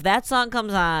very like, if that song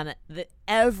comes on,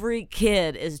 every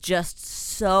kid is just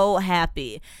so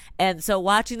happy. And so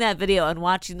watching that video and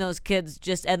watching those kids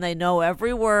and they know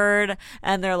every word,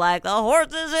 and they're like, the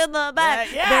horse is in the back.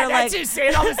 They're that's just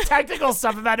saying all this technical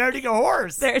stuff about owning a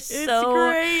horse. It's so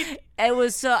great. It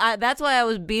was so. That's why I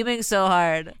was beaming so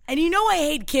hard. And you know I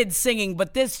hate kids singing,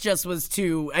 but this just was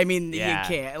too. I mean, you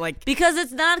can't because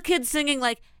it's not kids singing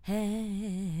like.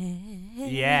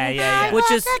 Yeah. Which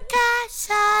is.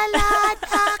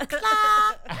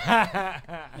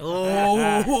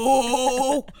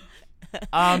 Oh.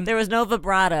 There was no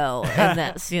vibrato in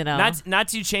this, you know. Not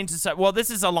to change the subject. Well, this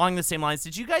is along the same lines.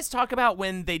 Did you guys talk about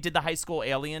when they did the High School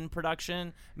Alien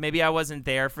production? Maybe I wasn't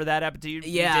there for that episode. You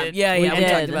did? We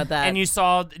talked about that. And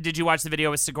did you watch the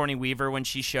video with Sigourney Weaver when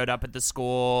she showed up at the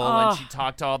school and she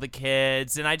talked to all the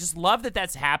kids? And I just love that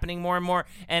that's happening more and more.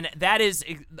 And that is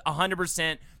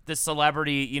 100% the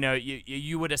celebrity,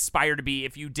 you would aspire to be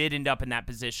if you did end up in that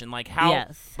position. Like how,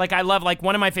 like I love, like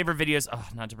one of my favorite videos,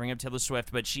 not to bring up Taylor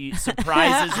Swift, but she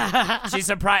surprises,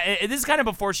 this is kind of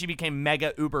before she became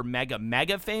mega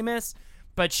famous,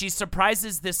 but she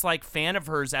surprises this like fan of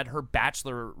hers at her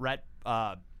bachelorette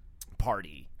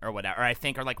party or whatever, or I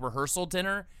think, or like rehearsal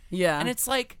dinner. Yeah. And it's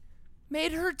like,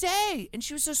 made her day. And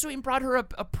she was so sweet and brought her a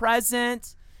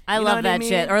present. I love that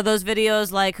shit. Or those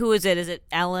videos like, who is it? Is it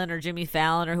Ellen or Jimmy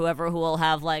Fallon or whoever who will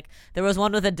have like, there was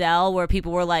one with Adele where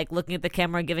people were like looking at the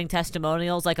camera and giving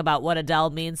testimonials like about what Adele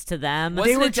means to them.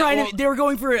 They were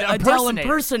going for Adele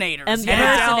impersonators.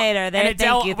 Impersonator. And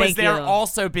Adele was there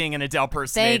also being an Adele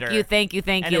impersonator. Thank you.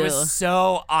 And it was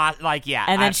so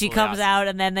And then she comes out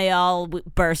and then they all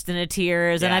burst into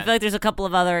tears. And I feel like there's a couple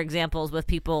of other examples with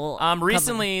people.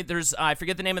 Recently, there's, I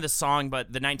forget the name of the song, but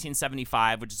the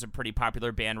 1975, which is a pretty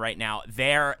popular band right now,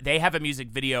 they have a music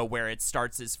video where it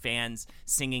starts as fans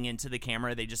singing into the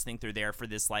camera. They just think they're there for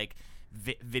this like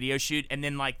video shoot, and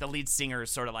then like the lead singer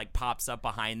sort of like pops up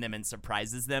behind them and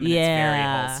surprises them, and it's very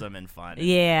wholesome and fun.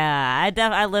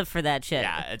 I live for that shit.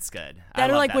 Yeah, it's good. That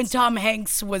or like when Tom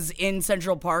Hanks was in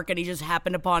Central Park and he just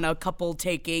happened upon a couple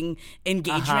taking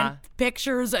engagement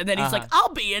pictures, and then he's like,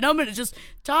 I'll be in them, and it's just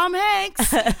Tom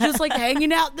Hanks just like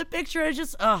hanging out in the picture. It's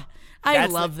just I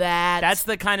love that. That's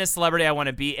the kind of celebrity I want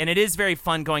to be. And it is very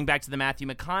fun going back to the Matthew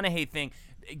McConaughey thing,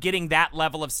 getting that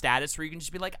level of status where you can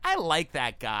just be like, I like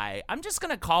that guy. I'm just going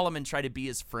to call him and try to be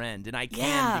his friend. And I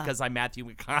can because I'm Matthew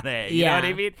McConaughey. You know what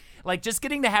I mean? Like just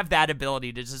getting to have that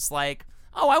ability to just like,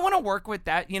 oh, I want to work with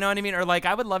that. You know what I mean? Or like,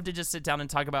 I would love to just sit down and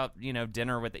talk about,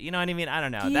 dinner with it. You know what I mean? I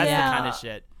don't know. That's the kind of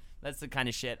shit. That's the kind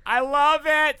of shit. I love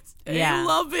it. I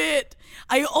love it.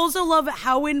 I also love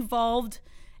how involved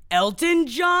Elton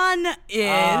John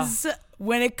is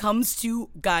when it comes to,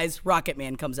 guys, Rocket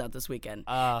Man comes out this weekend.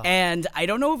 And I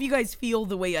don't know if you guys feel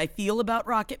the way I feel about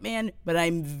Rocket Man, but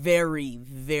I'm very,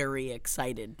 very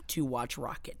excited to watch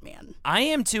Rocket Man. I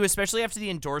am too, especially after the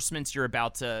endorsements you're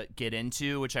about to get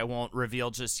into, which I won't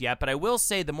reveal just yet. But I will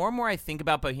say, the more and more I think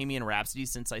about Bohemian Rhapsody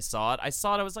since I saw it,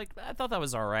 I was like, I thought that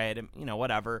was all right, and,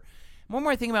 whatever. The more and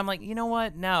more I think about it, I'm like, you know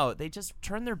what? No, they just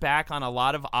turned their back on a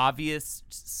lot of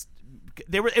obvious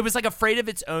it was like afraid of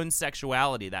its own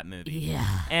sexuality, that movie.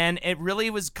 Yeah. And it really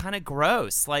was kind of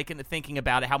gross, like in thinking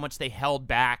about it, how much they held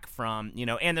back from,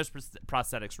 and those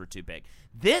prosthetics were too big.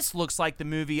 This looks like the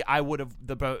movie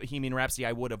the Bohemian Rhapsody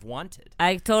I would have wanted.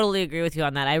 I totally agree with you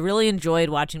on that. I really enjoyed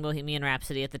watching Bohemian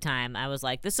Rhapsody at the time. I was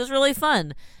like, this is really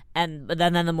fun. And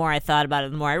then the more I thought about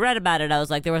it, the more I read about it, I was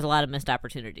like, there was a lot of missed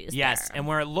opportunities. Yes, there. and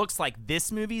where it looks like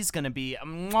this movie is going to be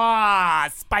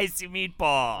spicy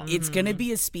meatball. It's going to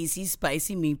be a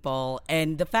spicy meatball.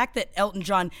 And the fact that Elton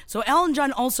John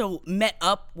also met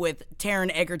up with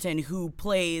Taron Egerton, who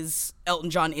plays Elton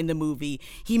John in the movie.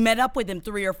 He met up with him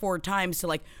 3 or 4 times to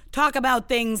like talk about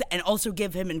things and also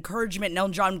give him encouragement. And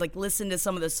Elton John would like listen to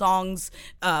some of the songs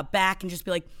back and just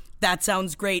be like, that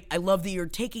sounds great. I love that you're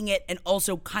taking it and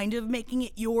also kind of making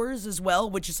it yours as well,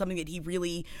 which is something that he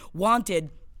really wanted.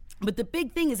 But the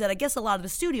big thing is that I guess a lot of the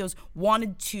studios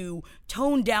wanted to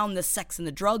tone down the sex and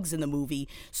the drugs in the movie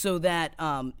so that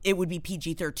it would be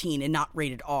PG-13 and not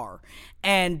rated R.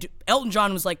 And Elton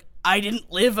John was like, I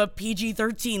didn't live a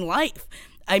PG-13 life.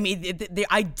 I mean,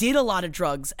 I did a lot of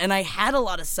drugs and I had a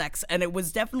lot of sex, and it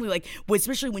was definitely like,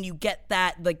 especially when you get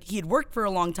that, like he had worked for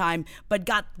a long time, but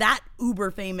got that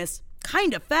uber famous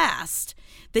kind of fast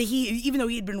that even though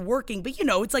he had been working, but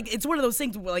it's one of those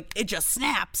things where like it just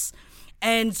snaps.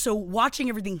 And so watching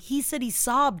everything, he said he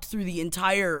sobbed through the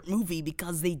entire movie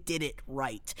because they did it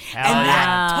right.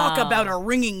 Talk about a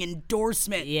ringing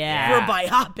endorsement for a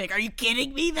biopic. Are you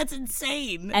kidding me? That's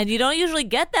insane. And you don't usually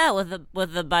get that with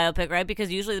the biopic, right?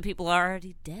 Because usually the people are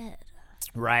already dead.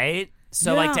 Right?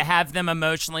 So, like, to have them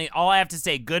emotionally, all I have to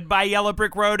say, goodbye, Yellow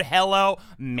Brick Road, hello,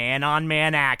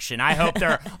 man-on-man action. I hope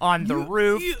they're on the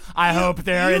roof. I hope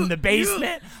they're in the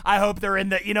basement. I hope they're in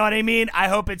the, you know what I mean? I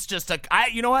hope it's just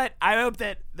you know what? I hope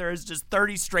that there's just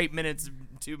 30 straight minutes of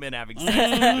 2 men having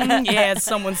sex. Yeah,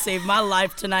 someone saved my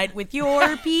life tonight with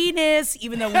your penis,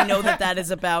 even though we know that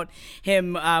is about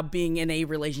him being in a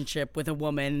relationship with a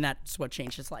woman. That's what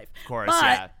changed his life. Of course,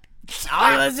 yeah.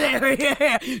 I was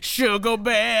there, sugar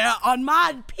bear on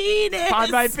my penis. On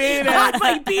my penis. On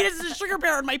my penis is a sugar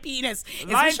bear on my penis.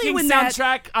 Lion King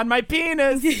soundtrack on my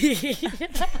penis.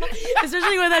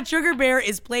 Especially when that sugar bear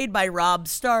is played by Rob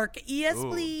Stark. Yes,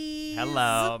 please.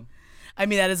 Hello. I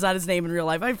mean, that is not his name in real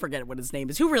life. I forget what his name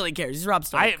is. Who really cares? He's Rob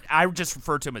Stark. I just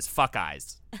refer to him as Fuck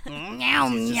Eyes. Meow,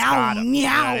 meow,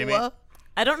 meow.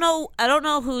 I don't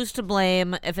know who's to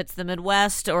blame, if it's the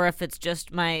Midwest or if it's just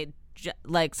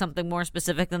like something more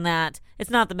specific than that.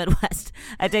 It's not the Midwest.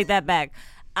 I take that back.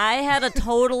 I had a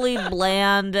totally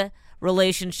bland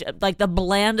relationship, like the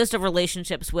blandest of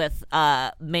relationships with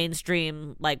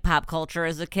mainstream like pop culture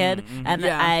as a kid, and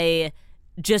I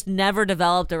just never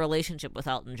developed a relationship with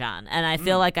Elton John, and I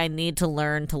feel like I need to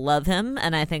learn to love him,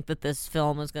 and I think that this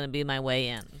film is going to be my way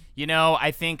in.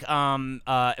 I think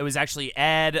it was actually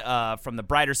Ed from the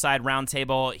Brighter Side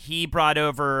Roundtable. He brought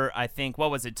over, I think,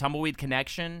 what was it, Tumbleweed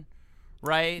Connection,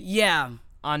 right? Yeah.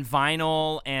 On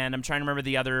vinyl, and I'm trying to remember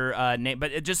the other name,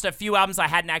 but just a few albums I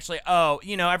hadn't actually.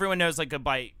 Everyone knows like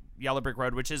Goodbye Yellow Brick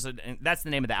Road, which is that's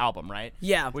the name of the album, right?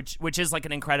 Yeah. Which is like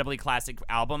an incredibly classic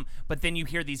album, but then you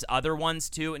hear these other ones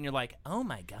too, and you're like, oh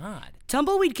my god.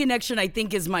 Tumbleweed Connection, I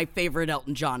think, is my favorite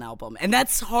Elton John album, and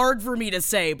that's hard for me to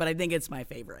say, but I think it's my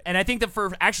favorite. And I think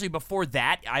that actually before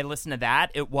that, I listened to that.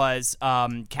 It was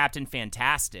Captain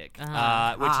Fantastic, which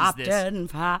is this Captain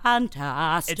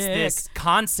Fantastic. It's this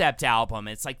concept album.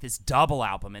 It's like this double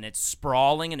album, and it's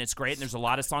sprawling and it's great. And there's a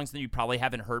lot of songs that you probably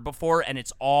haven't heard before, and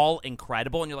it's all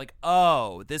incredible. And you're like,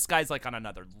 oh, this guy's like on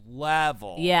another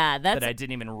level. Yeah, that I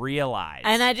didn't even realize.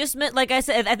 And I just meant, like I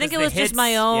said, I think it was just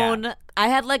my own. Yeah. I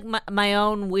had like my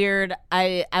own weird.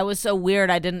 I was so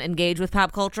weird. I didn't engage with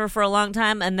pop culture for a long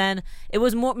time, and then it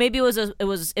was more. Maybe it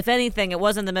was. If anything, it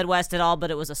wasn't the Midwest at all,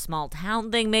 but it was a small town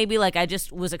thing. Maybe like I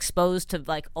just was exposed to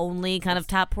like only kind of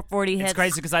top 40 hits. It's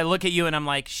crazy because I look at you and I'm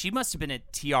like, she must have been at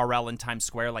TRL in Times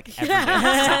Square like every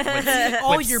day.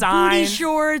 with your signs. Booty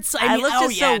shorts. I mean, look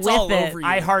just so it's with all it. over you.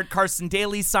 I Heart Carson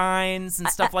Daly signs and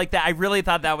stuff like that. I really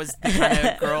thought that was the kind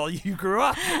of girl you grew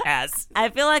up as. I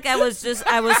feel like I was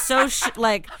so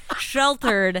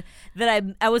sheltered that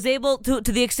I was able to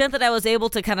the extent that I was able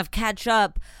to kind of catch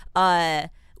up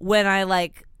when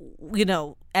I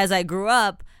as I grew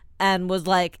up and was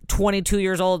like 22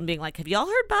 years old and being like, have y'all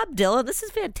heard Bob Dylan? This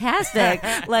is fantastic.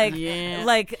 And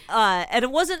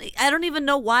it wasn't, I don't even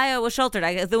know why I was sheltered.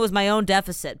 It was my own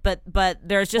deficit, but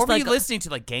there's just what were you listening to,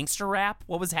 like gangster rap?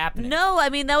 What was happening? No, I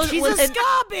mean, that was. She's a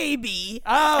ska baby.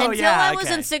 Oh, until I was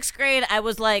in 6th grade, I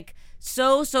was like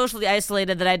so socially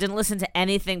isolated that I didn't listen to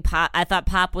anything pop. I thought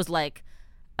pop was like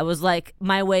I was like,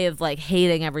 my way of like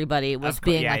hating everybody was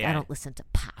being yeah, like, yeah. I don't listen to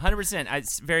pop. 100%.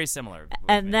 It's very similar.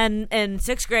 And then in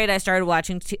 6th grade, I started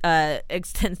watching,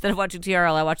 instead of watching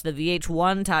TRL, I watched the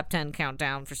VH1 Top 10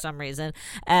 Countdown for some reason.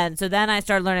 And so then I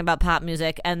started learning about pop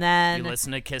music. And then You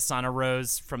listen to Kiss on a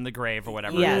Rose from the Grave or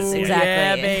whatever. Yes, it is. exactly.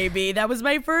 Yeah, baby. That was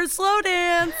my first slow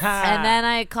dance. and then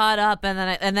I caught up.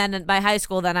 And then by high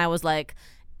school, then I was like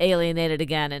alienated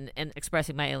again and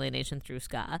expressing my alienation through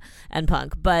ska and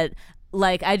punk. But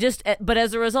like but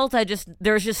as a result,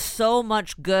 there's just so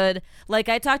much good. Like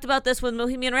I talked about this when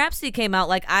Bohemian Rhapsody came out.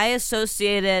 Like I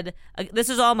associated, this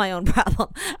is all my own problem.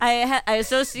 I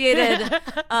associated,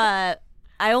 I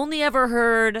only ever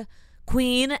heard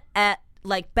Queen at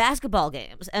like basketball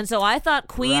games. And so I thought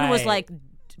Queen was like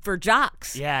for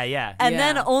jocks. Yeah, yeah. And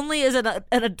then only as an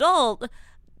adult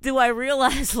do I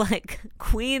realize, like,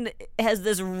 Queen has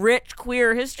this rich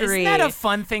queer history. Isn't that a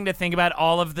fun thing to think about?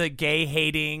 All of the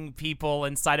gay-hating people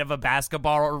inside of a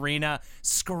basketball arena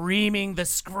screaming the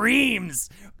screams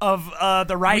of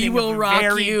the writing We will of rock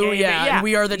very you, gay and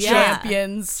we are the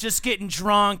champions. Just getting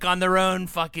drunk on their own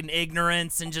fucking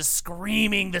ignorance and just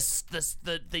screaming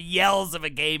the yells of a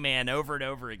gay man over and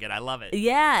over again. I love it.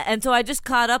 Yeah, and so I just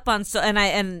caught up on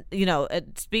speaking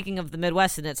of the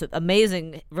Midwest and its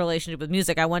amazing relationship with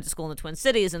music, I went to school in the Twin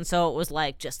Cities, and so it was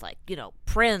like just like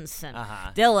Prince and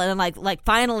Dylan and like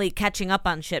finally catching up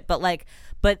on shit. But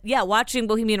yeah, watching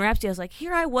Bohemian Rhapsody, I was like,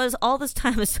 here I was all this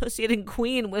time associating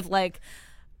Queen with like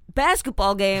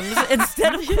basketball games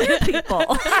instead of queer people.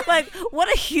 Like,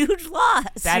 what a huge loss.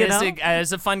 That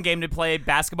is a fun game to play.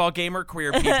 Basketball game or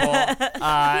queer people.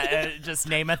 Just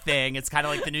name a thing. It's kind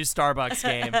of like the new Starbucks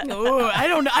game. Oh, I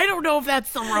don't know if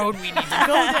that's the road we need to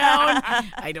go down.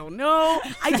 I don't know.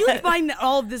 I do find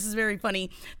all of this is very funny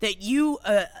that you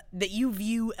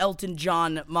view Elton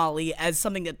John, Molly, as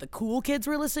something that the cool kids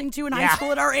were listening to in high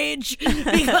school at our age.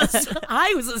 Because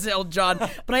I was listening to Elton John,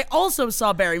 but I also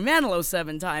saw Barry Manilow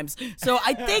 7 times. So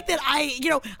I think that I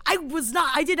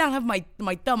did not have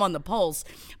my thumb on the pulse.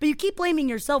 But you keep blaming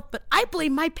yourself, but I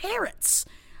blame my parents.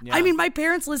 Yeah. I mean, my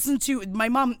parents listened to, my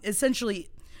mom essentially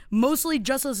mostly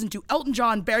just listened to Elton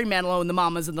John, Barry Manilow, and the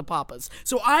Mamas and the Papas.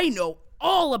 So I know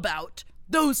all about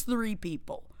those 3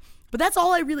 people. But that's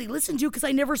all I really listened to because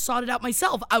I never sought it out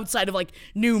myself outside of like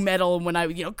new metal and when I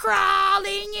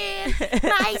crawling in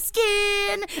my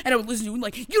skin. And I would listen to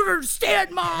like, you don't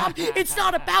understand, Mom. It's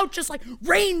not about just like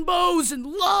rainbows and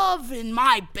love in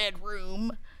my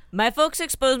bedroom. My folks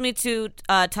exposed me to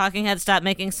Talking Heads, Stop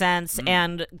Making Sense,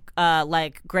 and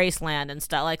like Graceland and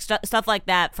stuff like stuff like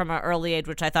that from an early age,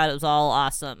 which I thought it was all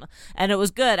awesome, and it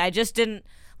was good. I just didn't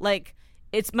like.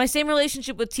 It's my same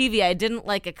relationship with TV. I didn't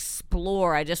like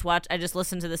explore. I just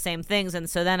listened to the same things, and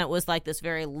so then it was like this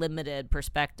very limited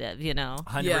perspective,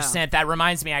 100%. That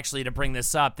reminds me actually to bring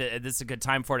this up. This is a good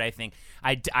time for it. I think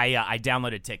I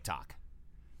downloaded TikTok.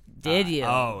 Did you?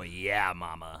 Oh yeah,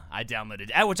 mama! I downloaded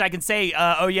it, which I can say,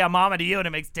 "Oh yeah, mama" to you,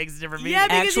 and it takes a different meaning. Yeah,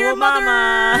 because Actual you're a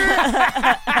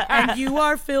mama. And you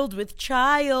are filled with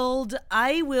child.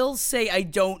 I will say I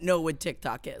don't know what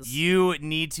TikTok is. You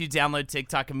need to download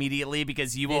TikTok immediately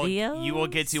because you will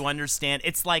get to understand.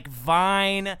 It's like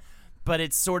Vine, but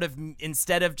it's sort of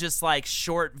instead of just like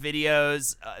short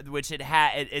videos, which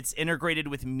it's integrated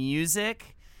with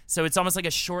music. So it's almost like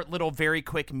a short little, very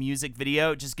quick music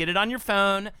video. Just get it on your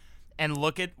phone and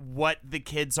look at what the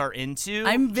kids are into.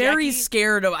 I'm very Jackie.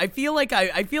 scared of. I feel like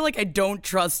I don't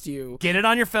trust you. Get it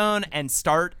on your phone and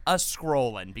start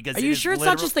scrolling because. Are you sure it's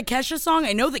not just the Kesha song?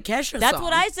 I know the Kesha song. That's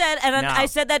what I said, and No. I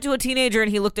said that to a teenager,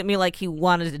 and he looked at me like he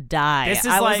wanted to die. This is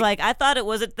I was like- like, I thought it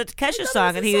was the Kesha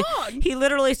song, and he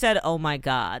literally said, "Oh my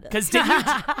god." Because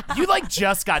you like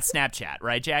just got Snapchat,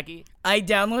 right, Jackie? I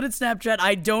downloaded Snapchat.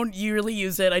 I don't really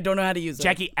use it. I don't know how to use it.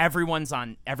 Jackie, everyone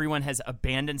has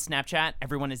abandoned Snapchat.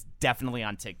 Everyone is definitely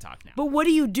on TikTok now. But what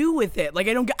do you do with it? Like,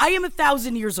 I am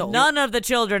 1,000 years old. None of the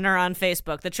children are on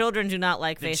Facebook. The children do not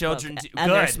like The Facebook. children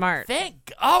and good. they're smart.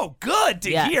 Good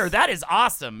to Yes. hear. That is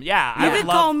awesome. Yeah, You I can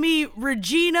love. call me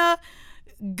Regina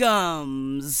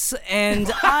Gums,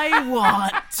 and I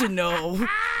want to know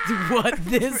what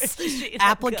this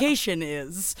application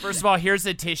is. First of all, here's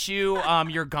a tissue.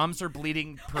 Your gums are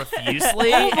bleeding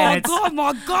profusely, and it's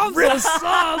my gums are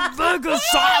so big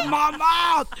inside my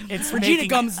mouth. It's Regina making-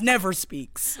 Gums never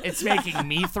speaks. it's making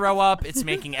me throw up. It's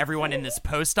making everyone in this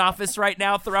post office right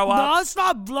now throw up. No, it's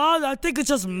not blood. I think it's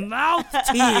just mouth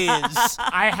tears.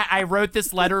 I wrote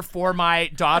this letter for my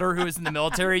daughter who is in the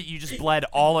military. You just bled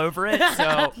all over it.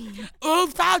 So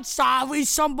Oops, I'm sorry.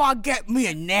 Somebody get me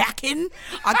a napkin.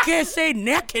 I can't say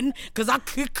napkin because I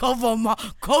can't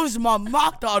close my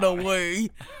mouth all the way.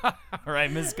 all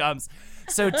right, Ms. Gums.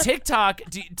 So TikTok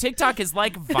is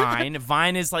like Vine.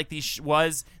 Vine is like these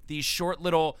short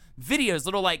little videos,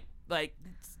 little like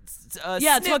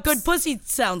yeah, it's what snips. good pussy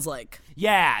sounds like.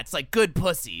 Yeah, it's like good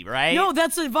pussy, right? No,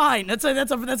 that's a Vine. That's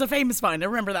a famous Vine. I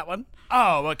remember that one.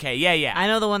 Oh, okay. Yeah. I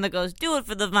know the one that goes, "Do it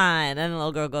for the Vine," and the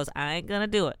little girl goes, "I ain't gonna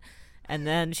do it," and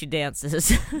then she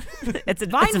dances.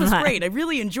 Vine was great. I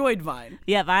really enjoyed Vine.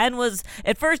 Yeah, Vine was.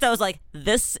 At first, I was like,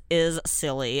 "This is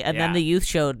silly," and then Yeah. the youth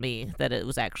showed me that it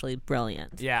was actually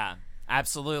brilliant. Yeah,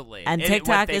 absolutely. And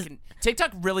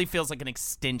TikTok really feels like an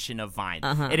extension of Vine.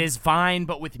 Uh-huh. It is Vine,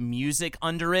 but with music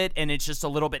under it, and it's just a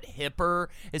little bit hipper.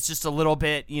 It's just a little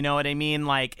bit, you know what I mean?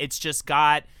 Like, it's just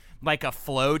got like a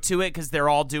flow to it because they're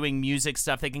all doing music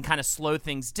stuff. They can kind of slow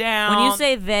things down. When you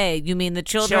say they, you mean the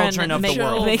children of the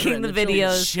world. making the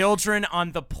videos. Children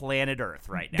on the planet Earth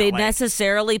right now. They Like,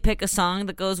 necessarily pick a song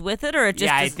that goes with it, or it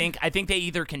just yeah, is- I think they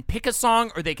either can pick a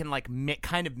song or they can like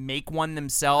kind of make one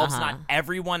themselves. Uh-huh. Not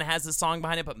everyone has a song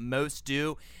behind it, but most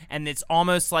do, and it's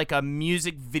almost like a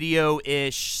music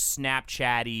video-ish,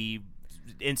 Snapchat-y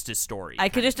Insta story. I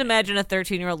could just imagine a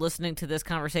 13-year-old listening to this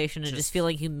conversation and just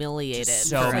feeling humiliated.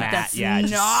 so mad. That's yeah,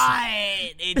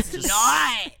 It's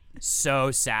not. so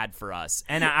sad for us.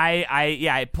 And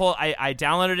I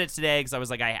downloaded it today because I was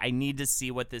like, I need to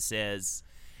see what this is,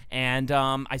 and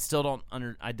I still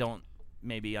don't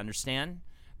maybe understand,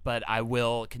 but I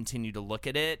will continue to look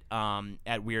at it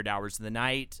at weird hours of the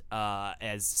night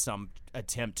as some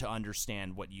attempt to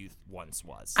understand what youth once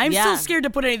was. I'm still scared to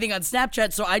put anything on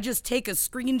Snapchat, so I just take a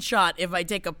screenshot if I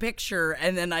take a picture,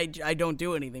 and then I don't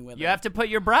do anything with it. You have to put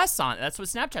your breasts on. That's what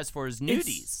Snapchat's for, is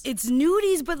nudies. It's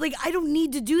nudies, but like I don't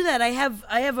need to do that. I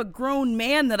have a grown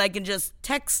man that I can just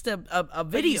text a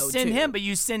video to.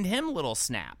 You send him little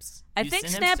snaps. I think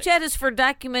Snapchat is for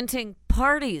documenting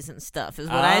parties and stuff, is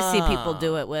what I see people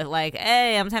do it with. Like,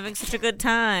 hey, I'm having such a good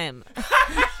time.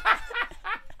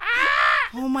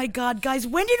 Oh my God, guys,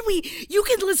 when did you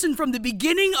can listen from the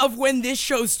beginning of when this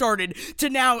show started to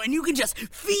now, and you can just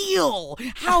feel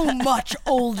how much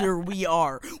older we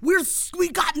are.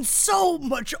 We've gotten so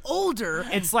much older.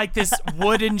 It's like this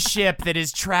wooden ship that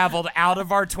has traveled out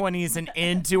of our 20s and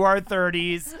into our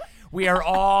 30s. We are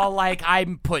all like, I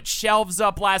put shelves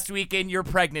up last weekend. You're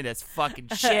pregnant as fucking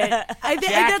shit. I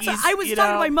was talking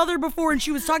to my mother before, and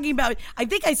she was talking about, I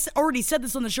think I already said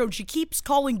this on the show, and she keeps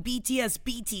calling BTS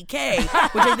BTK, which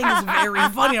I think is very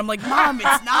funny. I'm like, Mom,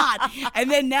 it's not. And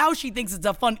then now she thinks it's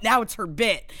now it's her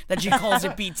bit that she calls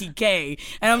it BTK.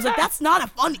 And I was like, that's not a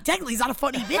funny, technically it's not a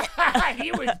funny bit.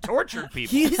 He would torture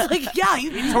people. He's like, yeah,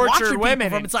 he tortured women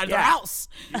from inside their house.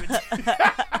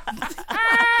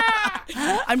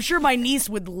 I'm sure my niece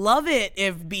would love it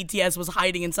if BTS was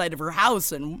hiding inside of her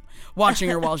house and watching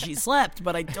her while she slept,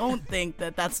 but I don't think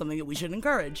that that's something that we should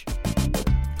encourage.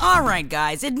 All right,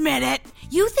 guys, admit it.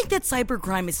 You think that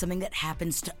cybercrime is something that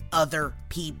happens to other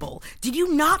people. Did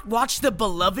you not watch the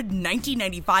beloved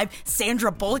 1995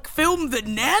 Sandra Bullock film, The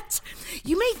Net?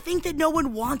 You may think that no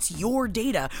one wants your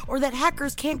data or that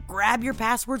hackers can't grab your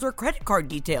passwords or credit card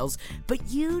details,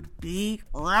 but you'd be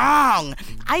wrong.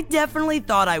 I definitely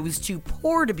thought I was too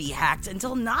poor to be hacked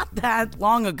until not that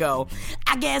long ago.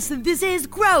 I guess this is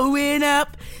growing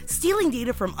up. Stealing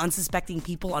data from unsuspecting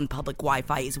people on public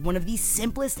Wi-Fi is one of the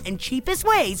simplest and cheapest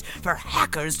ways for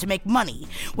hackers to make money.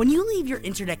 When you leave your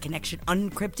internet connection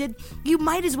unencrypted, you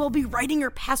might as well be writing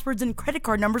your passwords and credit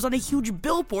card numbers on a huge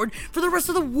billboard for the rest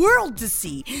of the world to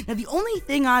see. Now, the only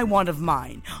thing I want of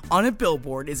mine on a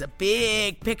billboard is a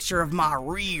big picture of my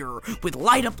rear with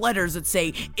light-up letters that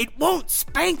say, "It won't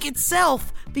spank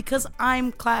itself," because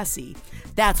I'm classy.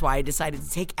 That's why I decided to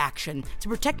take action. To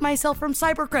protect myself from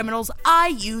cyber criminals, I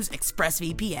use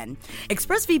ExpressVPN.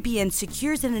 ExpressVPN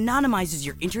secures and anonymizes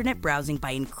your internet browsing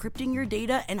by encrypting your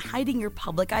data and hiding your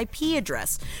public IP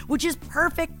address, which is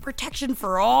perfect protection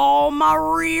for all my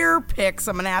rear pics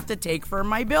I'm gonna have to take for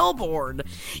my billboard.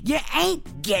 You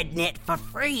ain't getting it for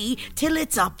free till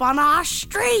it's up on our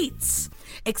streets.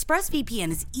 ExpressVPN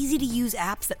is easy-to-use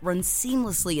apps that run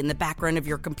seamlessly in the background of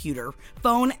your computer,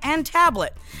 phone, and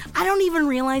tablet. I don't even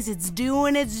realize it's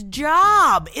doing its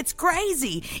job. It's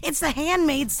crazy. It's the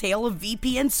Handmaid's Tale of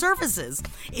VPN services.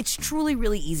 It's truly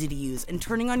really easy to use, and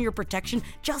turning on your protection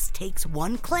just takes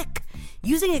one click.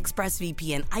 Using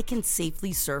ExpressVPN, I can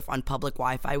safely surf on public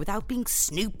Wi-Fi without being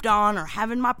snooped on or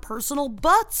having my personal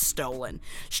butt stolen.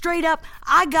 Straight up,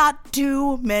 I got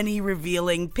too many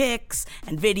revealing pics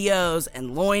and videos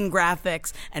and loin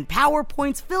graphics and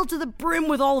PowerPoints filled to the brim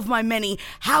with all of my many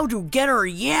how to get her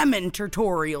yamming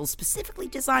tutorials specifically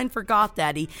designed for Goth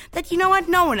Daddy that, you know what,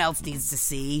 no one else needs to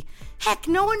see. Heck,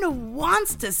 no one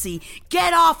wants to see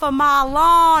 "Get Off of My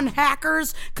Lawn,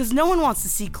 Hackers," because no one wants to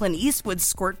see Clint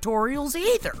Eastwood's squirtorials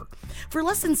either. For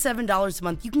less than $7 a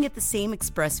month, you can get the same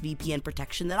ExpressVPN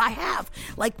protection that I have,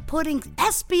 like putting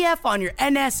SPF on your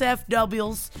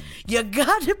NSFWs. You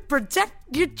gotta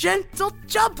protect your gentle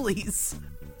jubblies.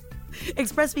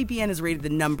 ExpressVPN is rated the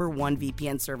 #1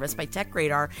 VPN service by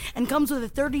TechRadar and comes with a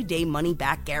 30-day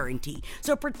money-back guarantee.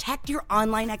 So protect your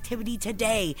online activity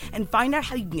today and find out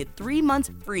how you can get 3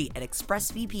 months free at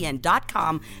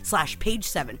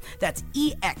expressvpn.com/page7. That's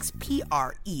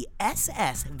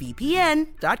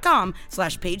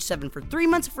expressvpn.com/page7 for 3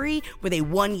 months free with a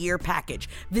 1-year package.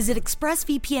 Visit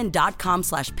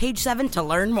expressvpn.com/page7 to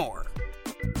learn more.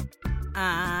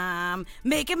 I'm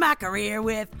making my career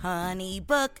with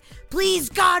HoneyBook. Please,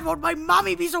 God, won't my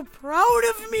mommy be so proud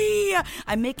of me?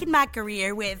 I'm making my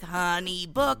career with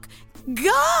HoneyBook.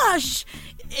 Gosh,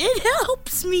 it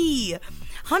helps me.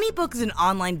 HoneyBook is an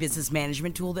online business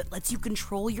management tool that lets you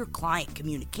control your client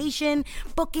communication,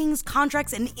 bookings,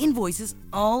 contracts, and invoices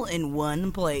all in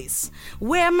one place.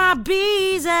 Where my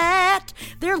bees at?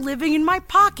 They're living in my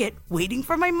pocket, waiting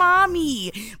for my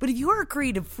mommy. But if you're a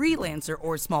creative freelancer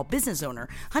or a small business owner,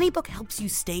 HoneyBook helps you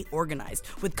stay organized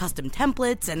with custom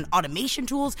templates and automation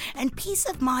tools and peace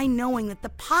of mind knowing that the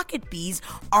pocket bees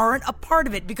aren't a part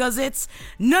of it because it's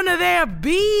none of their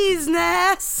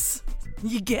business.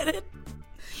 You get it?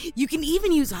 You can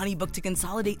even use HoneyBook to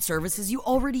consolidate services you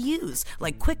already use,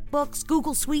 like QuickBooks,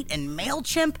 Google Suite, and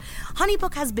MailChimp.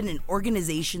 HoneyBook has been an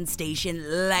organization station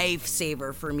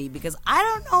lifesaver for me because I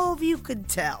don't know if you could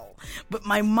tell, but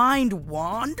my mind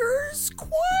wanders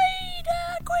quite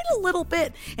a little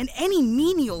bit, and any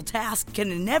menial task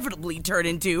can inevitably turn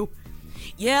into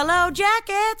Yellow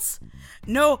Jackets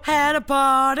know how to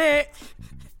party.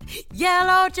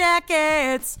 Yellow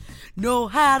Jackets know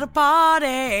how to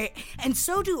party. And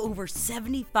so do over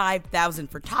 75,000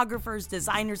 photographers,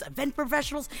 designers, event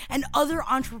professionals, and other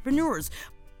entrepreneurs.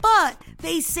 But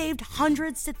they saved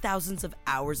hundreds to thousands of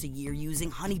hours a year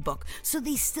using HoneyBook, so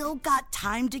they still got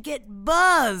time to get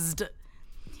buzzed.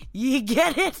 You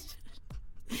get it?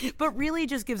 But really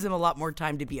just gives them a lot more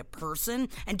time to be a person.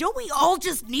 And don't we all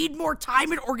just need more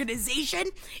time and organization?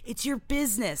 It's your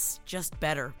business, just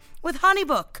better. With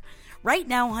HoneyBook. Right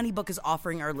now, HoneyBook is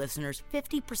offering our listeners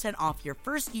 50% off your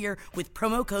first year with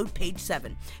promo code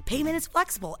PAGE7. Payment is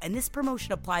flexible, and this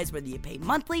promotion applies whether you pay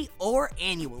monthly or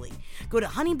annually. Go to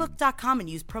honeybook.com and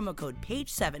use promo code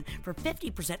PAGE7 for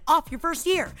 50% off your first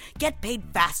year. Get paid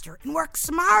faster and work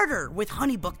smarter with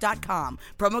honeybook.com.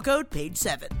 Promo code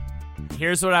PAGE7.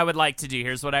 Here's what I would like to do.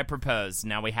 Here's what I propose.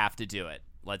 Now we have to do it.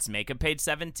 Let's make a Page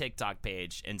 7 TikTok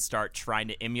page and start trying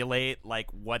to emulate like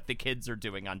what the kids are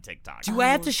doing on TikTok. Do I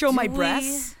have to show my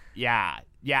breasts? Yeah.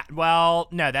 Well,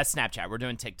 no, that's Snapchat. We're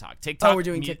doing TikTok. Oh, we're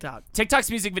doing TikTok.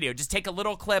 TikTok's music video. Just take a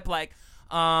little clip like,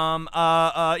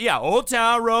 Old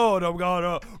Town Road, I'm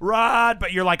gonna ride,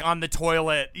 but you're like on the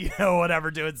toilet,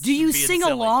 whatever, doing. Do you sing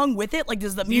silly. along with it? Like,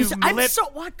 does the music?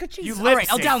 What could you? All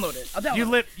right, I'll download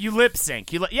it. You lip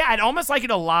sync. I'd almost like it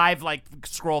a live, like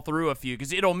scroll through a few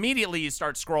because it'll immediately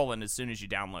start scrolling as soon as you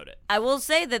download it. I will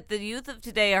say that the youth of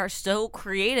today are so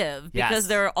creative because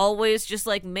they're always just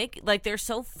like they're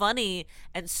so funny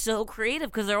and so creative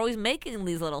because they're always making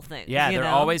these little things. Yeah, they're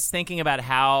always thinking about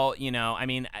how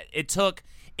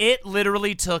it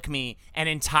literally took me an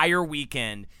entire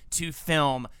weekend to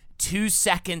film 2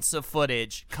 seconds of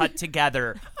footage cut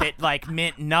together that like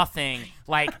meant nothing,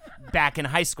 like back in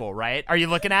high school, right? Are you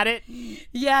looking at it?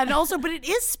 Yeah, and also, but it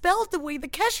is spelled the way the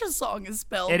Kesha song is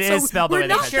spelled. It is spelled the way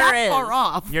the Kesha. We're not that far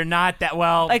off. You're not that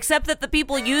well. Except that the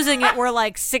people using it were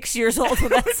like 6 years old when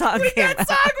that song came out. That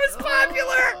song was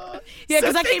popular. Yeah,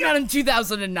 because that came out in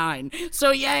 2009.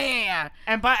 So yeah.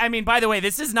 And by the way,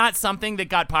 this is not something that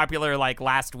got popular like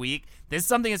last week. This is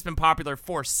something that's been popular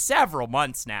for several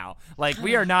months now. Like,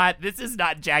 this is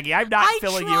not Jackie. I'm not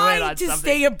filling you in on something. I try to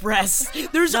stay abreast.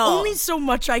 There's only so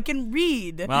much I can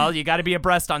read. Well, you got to be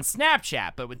abreast on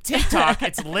Snapchat, but with TikTok,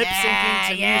 it's lip syncing to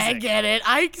music. Yeah, I get it.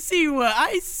 I see what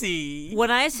I see. When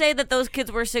I say that those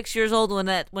kids were 6 years old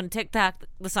when TikTok,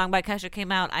 the song by Kesha, came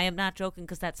out, I am not joking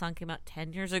because that song came out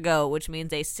 10 years ago, which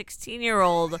means a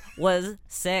 16-year-old was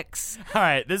 6. All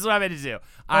right, this is what I'm going to do.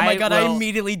 Oh my God, I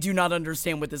immediately do not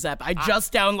understand what this app. I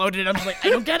just downloaded it. I'm just like, I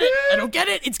don't get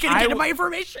it. It's going to get to my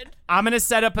information. I'm going to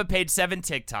set up a Page 7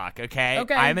 TikTok, okay?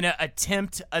 I'm going to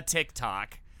attempt a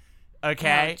TikTok.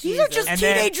 Okay. These are just And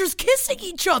then- teenagers kissing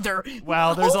each other.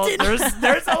 Well, there's Holden.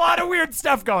 there's a lot of weird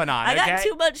stuff going on. I got okay?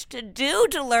 too much to do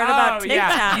to learn about TikTok.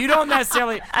 Yeah. You don't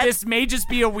necessarily. This may just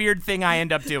be a weird thing I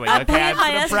end up doing. I'm okay, paying my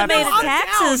I'm gonna preface estimated it.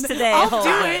 taxes today. I'll Hold do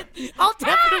on. it. I'll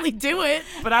definitely do it.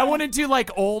 But I want to do like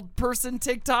old person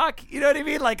TikTok. You know what I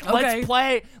mean? Like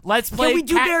Okay. let's play. Can we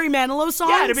do Cat- Barry Manilow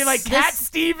songs? Yeah, it'd be like Cat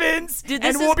Stevens, Dude,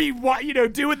 this and we'll is- be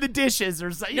doing the dishes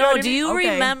or something. You know No, what I do mean? you Okay.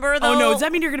 remember though? Oh no, does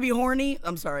that mean you're gonna be horny?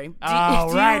 I'm sorry. Oh,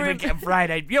 do you right, rem-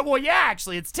 right. Yeah, well, yeah,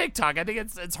 actually, it's TikTok. I think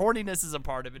it's horniness is a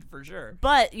part of it for sure.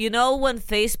 But you know when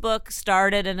Facebook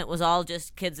started and it was all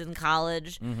just kids in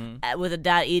college with a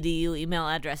 .edu email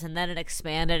address, and then it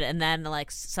expanded, and then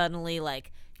like suddenly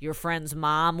like your friend's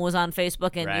mom was on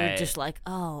Facebook, and you're Right. just like,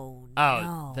 oh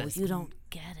Oh, no, you don't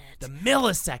get it. The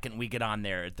millisecond we get on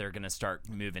there, they're gonna start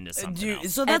moving to something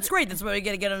else. So that's great. That's why we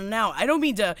gotta get on it now. I don't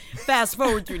mean to fast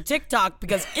forward through TikTok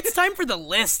because it's time for the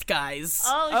list, guys.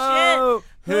 Oh shit!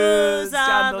 Who's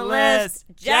on the list?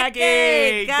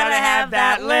 Jackie! Gotta have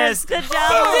that list. Good job,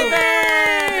 Boom!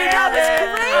 Hey, that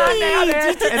was great.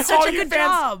 You did And such all a you good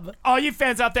fans, job. all you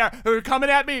fans out there who are coming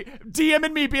at me,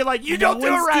 DMing me, being like, "You don't do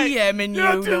it one's right. DMing You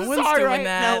don't you. do No this one's all doing right."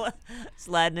 that. No,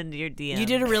 sliding into your DM. You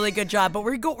did a really good job, but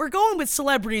we're going with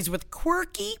celebrities with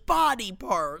quirky body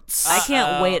parts. I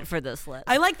can't wait for this list.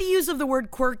 I like the use of the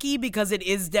word quirky because it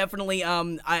is definitely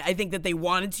I think that they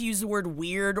wanted to use the word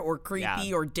weird or creepy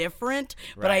Yeah. or different,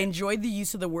 but I Right. enjoyed the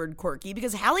use of the word quirky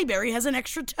because Halle Berry has an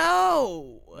extra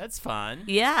toe. That's fun.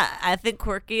 Yeah, I think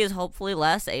quirky is hopefully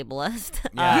less ableist.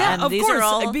 Yeah, and of these course, are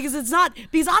all because it's not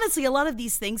because honestly, a lot of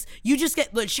these things you just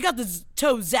get. Look, she got the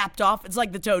toe zapped off. It's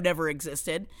like the toe never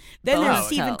existed. Then Oh, there's toe.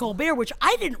 Stephen Colbert, which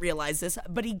I didn't realize this,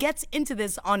 but he gets into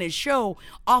this on his show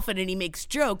often, and he makes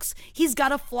jokes. He's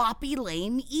got a floppy,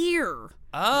 lame ear.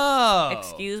 Oh,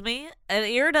 Excuse me? An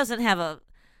ear doesn't have a.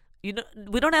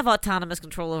 We don't have autonomous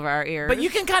control over our ears. But you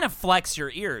can kind of flex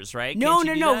your ears, right? No, Can't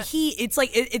you do no. that? It's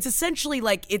like it's essentially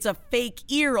like it's a fake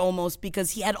ear almost because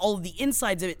he had all of the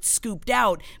insides of it scooped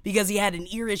out because he had an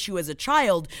ear issue as a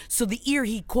child. So the ear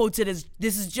he quotes it as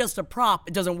this is just a prop.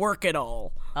 It doesn't work at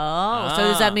all. Oh, so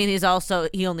does that mean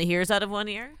he only hears out of one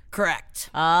ear? Correct.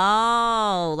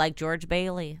 Oh, like George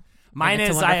Bailey. Mine It's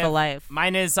a is Wonderful Life.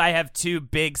 Mine is I have two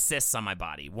big cysts on my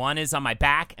body. One is on my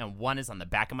back and one is on the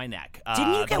back of my neck.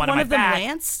 Didn't you the get on one my of them back,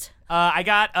 lanced? I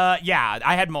got I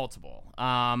had multiple.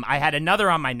 I had another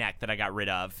on my neck that I got rid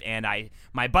of, and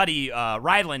my buddy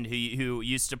Ryland, who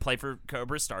used to play for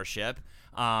Cobra Starship,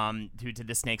 who did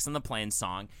the Snakes on the Plane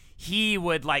song, he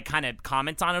would like kind of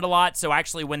comment on it a lot. So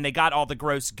actually, when they got all the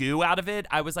gross goo out of it,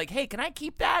 I was like, "Hey, can I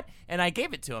keep that?" And I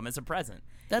gave it to him as a present.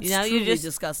 That's You know, you truly just-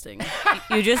 disgusting.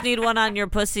 You just need one on your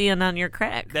pussy and on your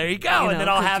crack. There you go, and then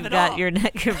I'll 'cause have you've it got all. your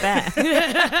neck, your back.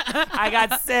 I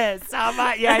got cysts.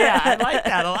 Yeah, I like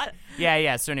that a lot.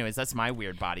 Yeah. So, anyways, that's my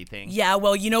weird body thing. Yeah,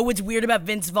 well, you know what's weird about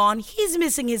Vince Vaughn? He's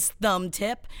missing his thumb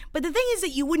tip. But the thing is that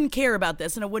you wouldn't care about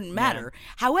this and it wouldn't matter.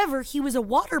 However, he was a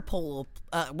water polo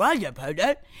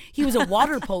he was a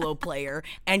water polo player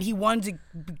and he wanted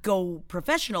to go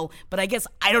professional, but I guess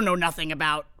I don't know nothing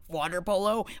about water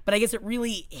polo, but I guess it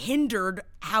really hindered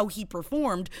how he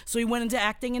performed, so he went into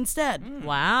acting instead.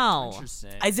 Wow.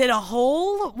 Interesting. Is it a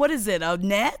hole? What is it? A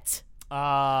net?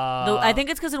 I think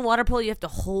it's because in water polo you have to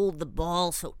hold the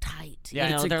ball so tight. Yeah, you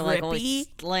know, it's a they're like grippy. always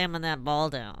slamming that ball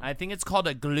down. I think it's called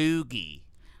a gloogie.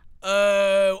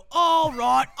 Oh, all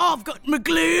right. I've got my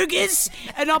gloogies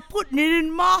and I'm putting it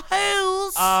in my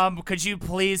holes. Could you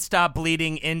please stop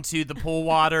bleeding into the pool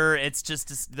water? It's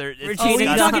just it's Oh, Regina you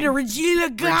disgusting. talking to Regina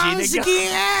Gons Regina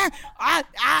again?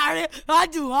 I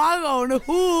do hang on the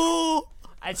pool.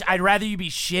 I'd rather you be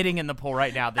shitting in the pool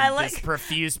right now than I like- this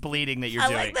profuse bleeding that you're I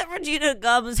doing. like that Regina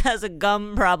Gums has a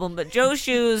gum problem, but Joe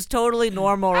Shoes totally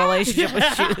normal relationship with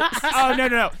shoes. Oh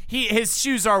no! His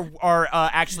shoes are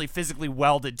actually physically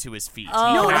welded to his feet. Oh.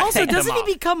 He No, and cannot also, take them doesn't he off.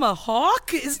 become a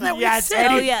hawk? Isn't that what Yes, he said?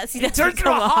 Oh, yes, he he does turns into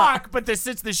a become a hawk, but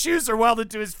since the shoes are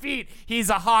welded to his feet, he's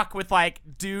a hawk with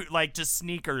just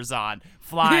sneakers on,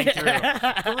 flying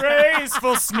through.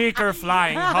 Graceful sneaker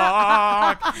flying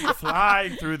hawk,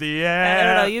 flying through the air. I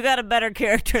don't know. You got a better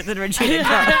character than Regina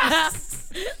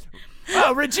Gums.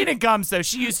 Oh, Regina Gums, though,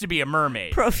 she used to be a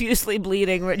mermaid. Profusely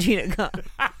bleeding Regina Gums.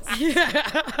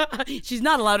 She's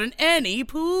not allowed in any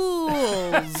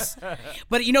pools.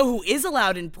 But you know who is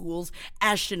allowed in pools?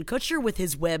 Ashton Kutcher with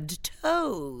his webbed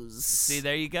toes. See,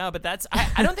 there you go. But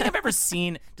I don't think I've ever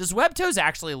seen. Does web toes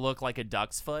actually look like a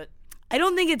duck's foot? I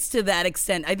don't think it's to that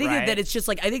extent. I think Right. that it's just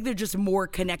like, I think they're just more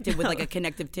connected with like a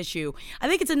connective tissue. I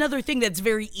think it's another thing that's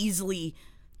very easily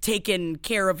taken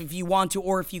care of if you want to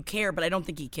or if you care, but I don't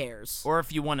think he cares. Or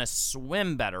if you want to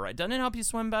swim better, right? Doesn't it help you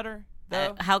swim better?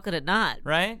 though. How could it not?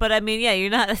 Right? But I mean, yeah, you're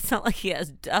not. It's not like he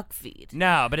has duck feet.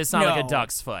 No, but it's not like a No.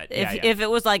 duck's foot. If it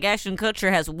was like Ashton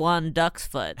Kutcher has one duck's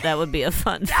foot, that would be a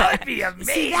fun that fact. would be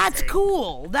amazing. See, that's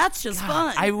cool. That's just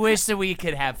fun. I wish that we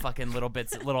could have fucking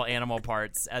little animal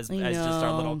parts as just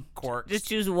our little quirks. Just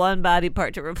choose one body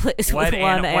part to replace what with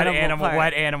one animal part.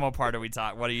 What animal part are we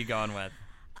talking? What are you going with?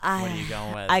 What are you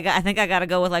going with? I think I got to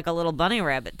go with like a little bunny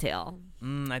rabbit tail.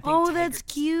 I think Oh, that's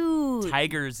cute.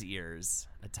 Tiger's ears.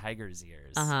 A tiger's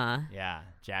ears. Yeah,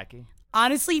 Jackie.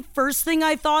 Honestly, first thing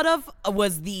I thought of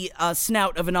was the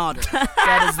snout of an otter.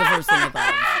 That is the first thing I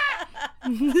thought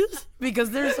of.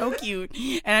 Because they're so cute.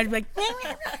 And I'd be like,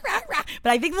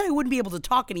 but I think that I wouldn't be able to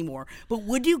talk anymore. But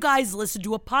would you guys listen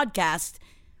to a podcast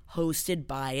hosted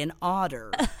by an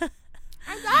otter?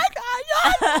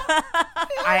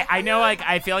 I know, like,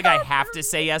 I feel like I have to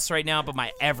say yes right now, but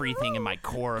everything in my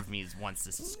core of me wants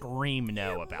to scream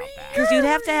no about that. Because you'd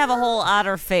have to have a whole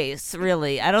otter face,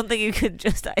 really. I don't think you could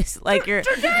just like your.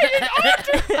 Today in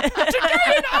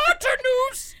otter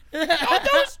news,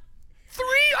 those 3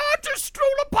 otters stole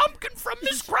a pumpkin from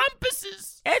Miss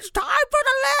Krampus's. It's time for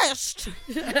the list.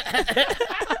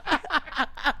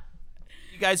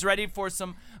 You guys ready for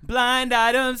some blind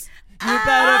items? You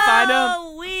better find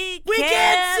them. We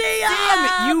can't see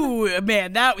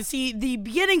them. The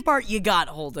beginning part you got,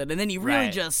 Holden, and then you really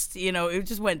Right. just, it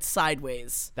just went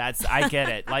sideways. I get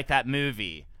it. Like that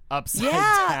movie, Upside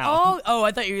Yeah. Down. Oh,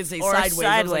 I thought you were going to say Or sideways.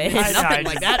 I was like, sideways. it's nothing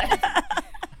like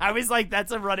that. I was like,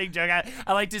 that's a running joke.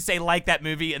 I like to say like that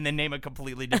movie and then name a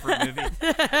completely different movie.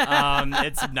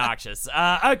 It's obnoxious.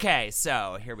 Okay,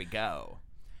 so here we go.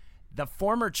 The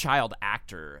former child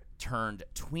actor turned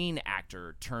tween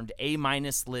actor turned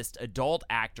A-minus list adult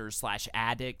actor /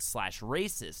 addict /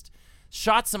 racist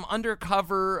shot some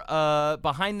undercover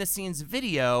behind-the-scenes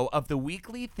video of the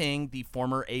weekly thing the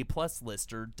former A-plus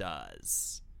lister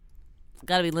does.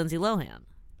 Got to be Lindsay Lohan.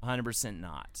 100%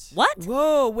 not. What?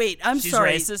 Whoa, wait, I'm She's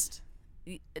sorry. racist?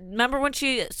 Remember when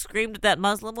she screamed at that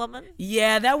Muslim woman?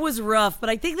 Yeah, that was rough, but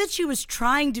I think that she was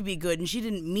trying to be good and she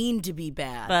didn't mean to be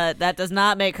bad. But that does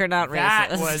not make her not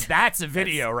racist. That's a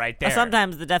video right there.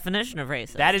 Sometimes the definition of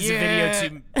racist. That is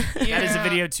a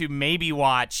video to maybe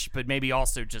watch, but maybe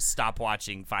also just stop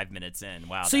watching 5 minutes in.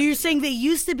 Wow. So you're saying they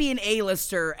used to be an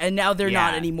A-lister and now they're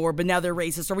not Yeah. anymore, but now they're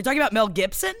racist. Are we talking about Mel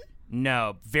Gibson?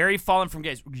 No, very Fallen from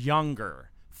Grace, younger,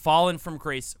 Fallen from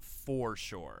Grace for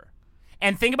sure.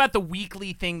 And think about the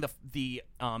weekly thing the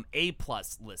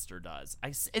A-plus lister does.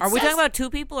 Are we talking about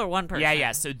 2 people or 1 person?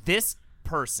 Yeah. So this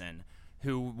person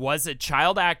who was a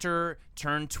child actor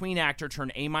turned tween actor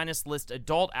turned A-minus list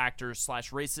adult actor /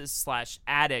 racist /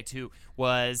 addict who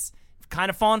was kind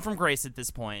of fallen from grace at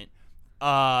this point.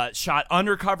 Shot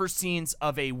undercover scenes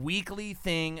of a weekly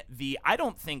thing I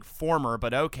don't think former,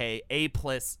 but okay,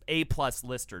 A-plus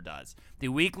lister does. The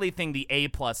weekly thing the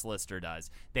A-plus lister does.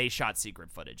 They shot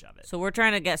secret footage of it. So we're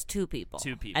trying to guess 2 people.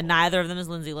 2 people. And neither of them is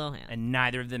Lindsay Lohan. And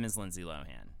neither of them is Lindsay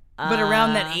Lohan. But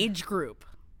around that age group.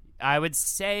 I would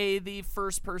say the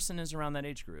first person is around that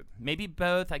age group. Maybe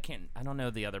both. I don't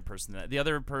know the other person. The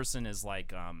other person is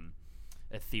like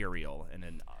ethereal and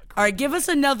an All right, give us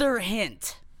another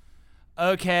hint.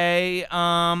 Okay,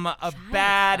 a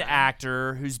bad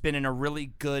actor who's been in a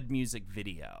really good music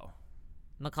video.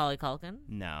 Macaulay Culkin?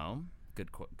 No. Good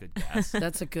guess.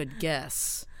 That's a good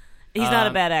guess. He's not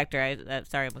a bad actor.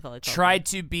 Sorry, Macaulay Culkin.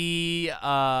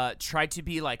 Tried to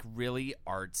be like really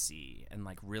artsy and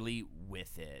like really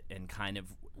with it and kind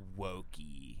of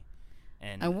wokey.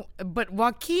 And But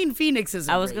Joaquin Phoenix is.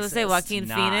 I was going to say Joaquin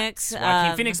Phoenix.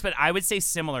 Joaquin Phoenix, but I would say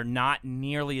similar, not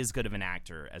nearly as good of an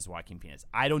actor as Joaquin Phoenix.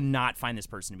 I do not find this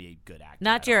person to be a good actor.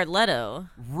 Not Jared Leto.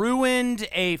 Ruined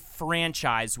a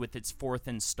franchise with its 4th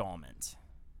installment.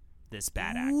 This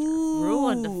bad actor.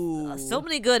 Ruined. So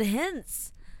many good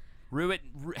hints.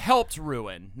 Helped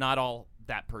ruin. Not all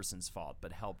that person's fault,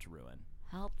 but helped ruin.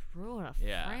 Helped ruin a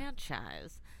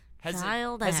franchise.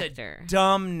 Child actor. Has a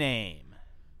dumb name.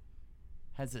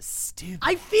 Has a stupid.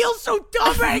 I feel so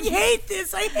dumb. I hate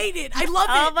this. I hate it. I love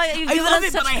it. Oh my, you've I given love us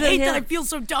it, but such I good hate that. I hints. feel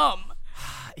so dumb.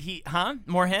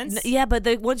 More hints? Yeah, but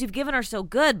the ones you've given are so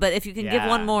good. But if you can give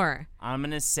one more. I'm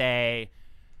going to say,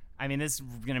 this is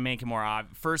going to make it more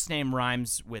obvious. First name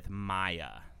rhymes with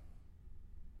Maya.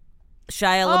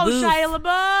 Shia LaBeouf. Oh, Shia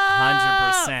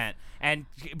LaBeouf. 100%. And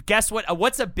guess what?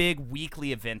 What's a big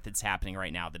weekly event that's happening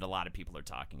right now that a lot of people are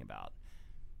talking about?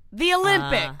 The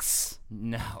Olympics.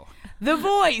 No. The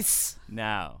Voice.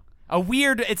 No.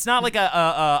 It's not like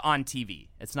a on TV.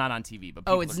 It's not on TV, but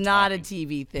people it's are not talking. a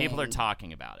TV thing. People are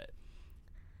talking about it.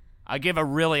 I'll give a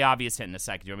really obvious hint in a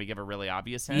second. Do you want me to give a really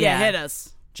obvious hint? Yeah, hit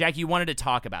us. Jack, you wanted to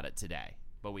talk about it today.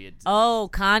 but we had. Oh,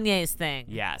 Kanye's thing.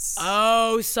 Yes.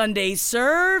 Oh, Sunday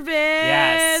service.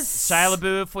 Yes. Shia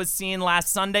LaBeouf was seen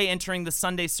last Sunday entering the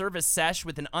Sunday service sesh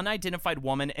with an unidentified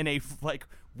woman in a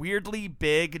weirdly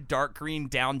big dark green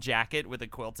down jacket with a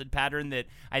quilted pattern that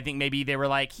I think maybe they were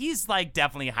like, he's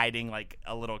definitely hiding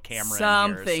a little camera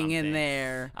something in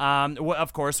there.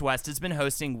 Of course, West has been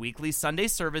hosting weekly Sunday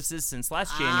services since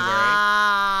last January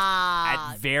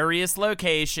at various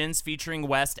locations, featuring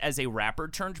West as a rapper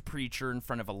turned preacher in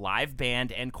front of a live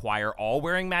band and choir, all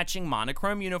wearing matching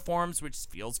monochrome uniforms, which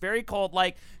feels very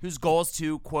cult-like, whose goal is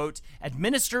to, quote,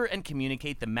 administer and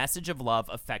communicate the message of love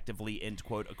effectively, end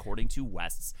quote, according to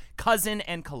West's cousin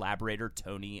and collaborator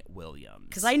Tony Williams.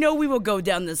 Because I know we will go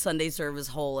down the Sunday service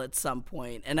hole at some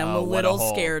point, and I'm a little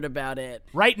scared about it.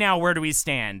 Right now, where do we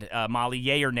stand? Molly,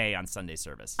 yay or nay on Sunday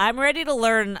service? I'm ready to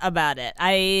learn about it.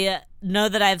 I know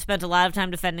that I've spent a lot of time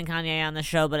defending Kanye on the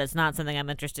show, but it's not something I'm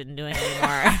interested in doing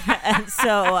anymore. And so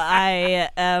I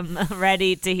am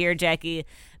ready to hear Jackie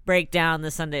break down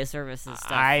the Sunday services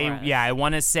stuff. I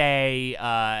want to say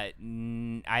I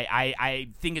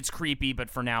think it's creepy, but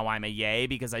for now I'm a yay,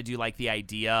 because I do like the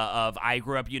idea of, I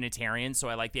grew up Unitarian, so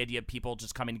I like the idea of people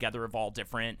just coming together of all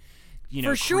different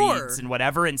creeds and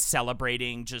whatever, and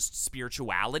celebrating just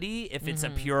spirituality. If it's a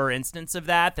pure instance of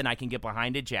that, then I can get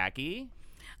behind it. Jackie?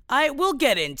 We'll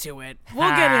get into it. We'll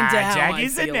get into how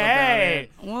Jackie's I feel a about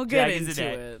it. We'll get Jackie's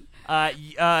into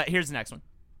it. Here's the next one.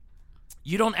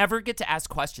 You don't ever get to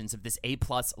ask questions of this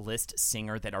A-plus list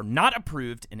singer that are not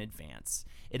approved in advance.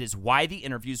 It is why the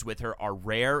interviews with her are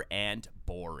rare and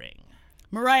boring.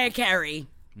 Mariah Carey.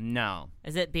 No.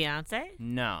 Is it Beyonce?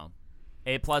 No.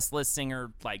 A-plus list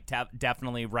singer,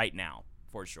 definitely right now,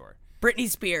 for sure. Britney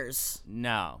Spears.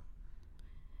 No.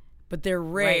 But they're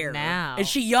rare. Right now. Is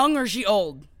she young or is she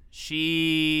old?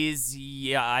 She's,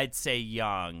 I'd say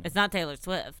young. It's not Taylor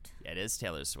Swift. It is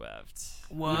Taylor Swift.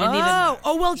 Whoa.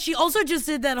 Oh, well, she also just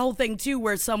did that whole thing, too,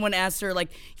 where someone asked her,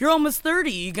 you're almost 30.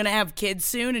 You going to have kids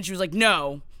soon? And she was like,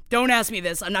 no, don't ask me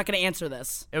this. I'm not going to answer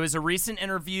this. It was a recent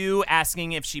interview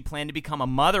asking if she planned to become a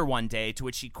mother one day, to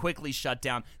which she quickly shut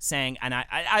down, saying, and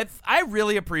I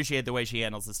really appreciate the way she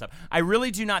handles this stuff. I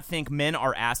really do not think men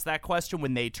are asked that question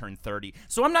when they turn 30.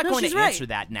 So I'm not going to answer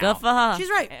that now. Good for her. She's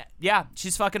right. Yeah,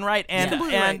 she's fucking right. And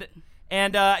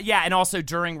also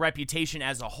during Reputation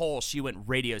as a whole, she went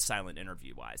radio silent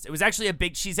interview-wise. It was actually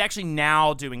she's actually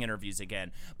now doing interviews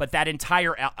again, but that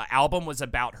entire album was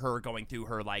about her going through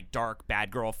her, dark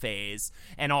bad girl phase,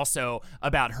 and also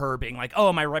about her being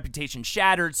oh, my reputation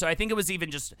shattered. So I think it was even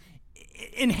just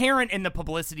inherent in the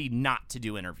publicity not to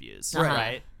do interviews,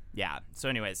 right? Yeah. So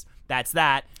anyways, that's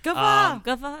that. Good for her.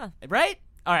 Good for her. Right?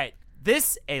 All right.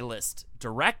 This A-list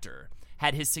director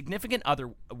had his significant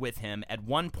other with him at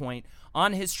one point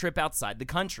on his trip outside the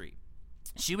country.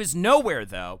 She was nowhere,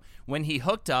 though, when he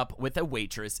hooked up with a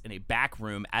waitress in a back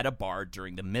room at a bar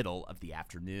during the middle of the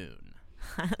afternoon.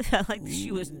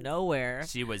 She was nowhere.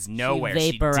 She was nowhere.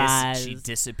 She vaporized. She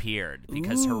disappeared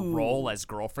because her role as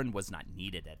girlfriend was not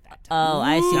needed at that time. Oh,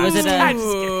 I see. Was it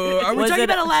Are we talking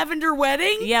about a lavender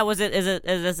wedding? Yeah. Was it?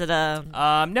 Is it a?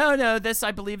 No.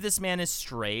 I believe this man is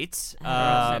straight.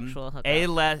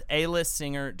 A-list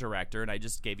singer director, and I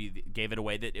just gave it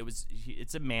away that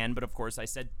it's a man, but of course I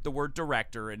said the word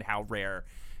director and how rare.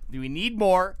 We need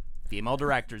more female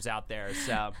directors out there.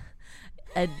 So.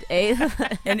 An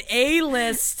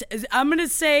A-list. I'm gonna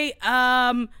say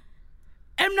M.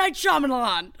 Night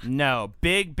Shyamalan. No,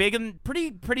 big and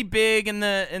pretty big in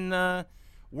the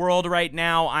world right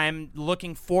now. I'm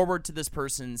looking forward to this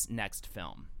person's next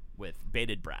film with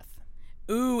bated breath.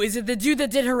 Ooh, is it the dude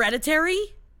that did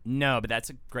Hereditary? No, but that's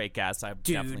a great guess. I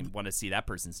definitely want to see that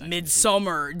person's next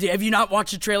Midsommar. Have you not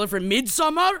watched the trailer for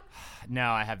Midsommar?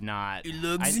 No, I have not. It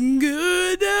looks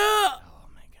good.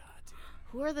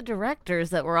 Who are the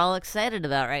directors that we're all excited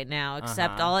about right now?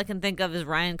 Except all I can think of is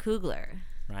Ryan Coogler.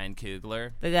 Ryan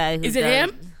Coogler? The guy who Is it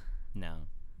him? No.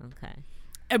 Okay.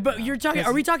 But you're talking,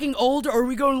 are we talking old or are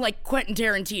we going Quentin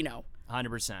Tarantino?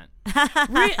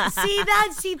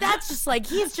 100%. See, that's just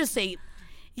he's just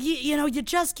you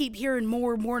just keep hearing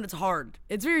more and more, and it's hard.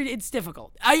 It's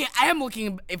difficult. I am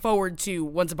looking forward to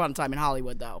Once Upon a Time in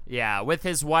Hollywood, though. Yeah, with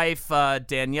his wife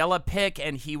Daniela Pick,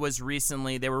 and they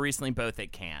were recently both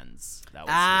at Cannes. That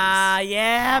was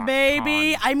yeah,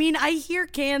 baby. I mean, I hear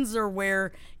Cannes are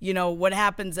where what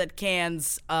happens at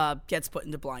Cannes gets put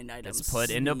into blind items. Gets put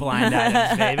into blind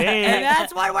items, baby. And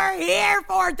that's what we're here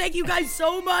for. Thank you guys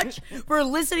so much for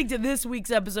listening to this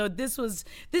week's episode. This was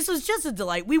just a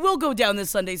delight. We will go down this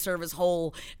Sunday service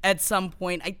hole at some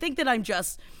point. I think that I'm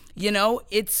just,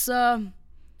 it's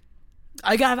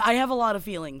I have a lot of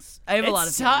feelings.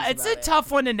 It's a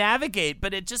tough one to navigate,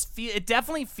 but it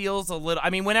definitely feels a little. I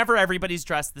mean, whenever everybody's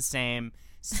dressed the same,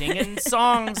 singing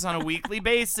songs on a weekly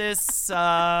basis,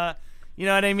 you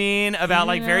know what I mean, about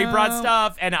like very broad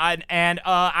stuff, and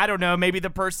I don't know, maybe the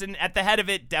person at the head of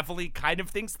it definitely kind of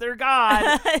thinks they're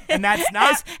God, and that's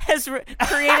not has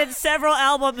created several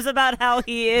albums about how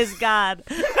he is God.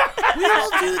 We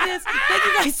will do this. Thank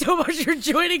you guys so much for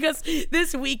joining us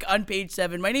this week on Page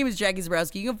 7. My name is Jackie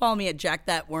Zabrowski. You can follow me at Jack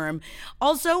That Worm.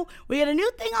 Also, we got a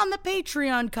new thing on the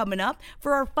Patreon coming up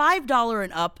for our $5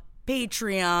 and up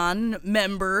Patreon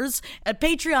members at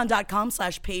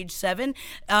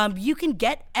patreon.com/page7. You can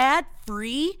get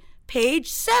ad-free Page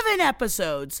 7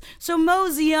 episodes. So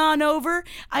mosey on over.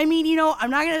 I mean, I'm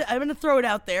gonna throw it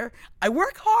out there. I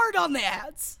work hard on the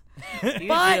ads.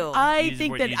 But I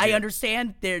think that I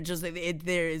understand there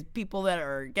is people that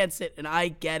are against it, and I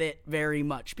get it very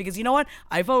much. Because you know what?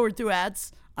 I forward through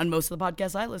ads on most of the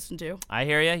podcasts I listen to. I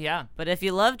hear you, yeah. But if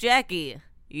you love Jackie,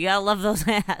 you gotta love those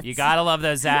ads. You gotta love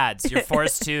those ads. You're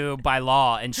forced to by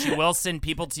law, and she will send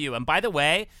people to you. And by the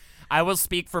way, I will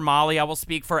speak for Molly. I will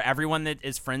speak for everyone that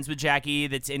is friends with Jackie,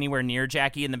 that's anywhere near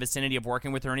Jackie in the vicinity of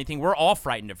working with her or anything. We're all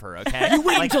frightened of her, okay? You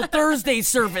wait until Thursday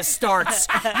service starts.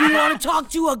 You want to talk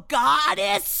to a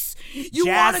goddess? You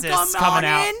want to come on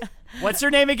in? What's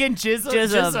her name again?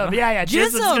 Jism. Yeah.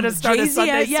 Jism's going to start a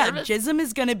Sunday service. Jism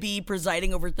is going to be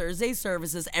presiding over Thursday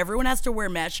services. Everyone has to wear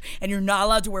mesh, and you're not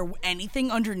allowed to wear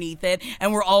anything underneath it.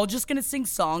 And we're all just going to sing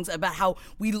songs about how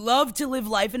we love to live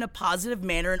life in a positive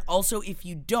manner. And also, if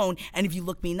you don't, and if you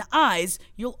look me in the eyes,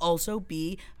 you'll also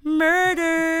be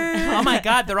murdered. Oh, my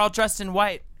God. They're all dressed in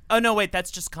white. Oh, no, wait.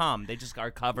 That's just calm. They just are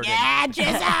covered in...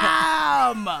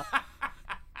 Jism!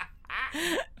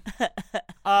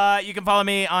 You can follow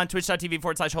me on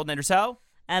twitch.tv/HoldenEnderSo.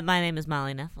 And my name is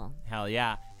Molly Neffel. Hell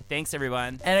yeah. Thanks,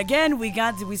 everyone. And again, we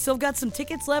still got some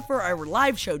tickets left for our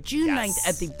live show June 9th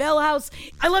at the Bell House.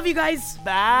 I love you guys.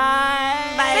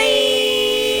 Bye. Bye.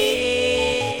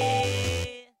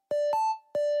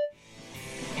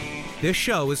 This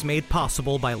show is made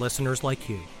possible by listeners like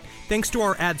you. Thanks to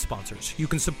our ad sponsors, you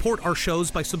can support our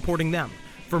shows by supporting them.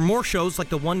 For more shows like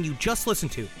the one you just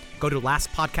listened to, go to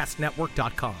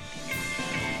lastpodcastnetwork.com.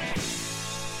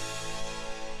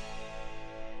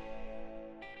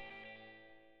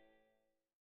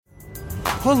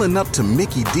 Pulling up to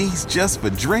Mickey D's just for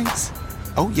drinks?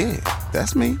 Oh yeah,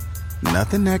 that's me.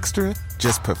 Nothing extra,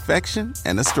 just perfection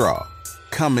and a straw.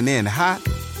 Coming in hot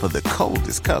for the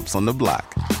coldest cups on the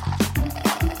block.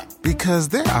 Because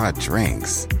there are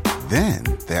drinks. Then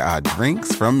there are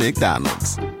drinks from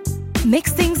McDonald's.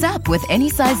 Mix things up with any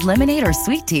size lemonade or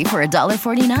sweet tea for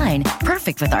 $1.49.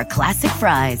 Perfect with our classic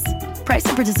fries. Price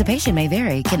and participation may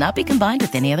vary. Cannot be combined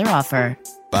with any other offer.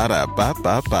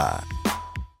 Ba-da-ba-ba-ba.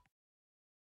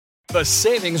 The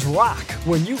savings rock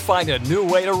when you find a new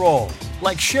way to roll.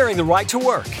 Like sharing the ride to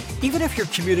work. Even if you're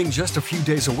commuting just a few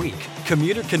days a week,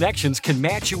 Commuter Connections can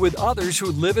match you with others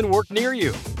who live and work near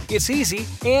you. It's easy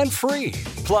and free.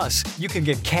 Plus, you can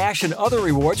get cash and other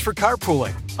rewards for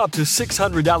carpooling, up to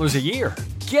 $600 a year.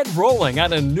 Get rolling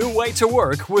on a new way to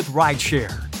work with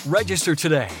rideshare. Register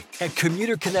today at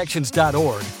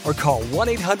commuterconnections.org or call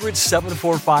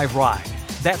 1-800-745-RIDE.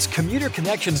 That's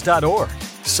commuterconnections.org.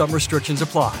 Some restrictions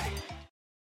apply.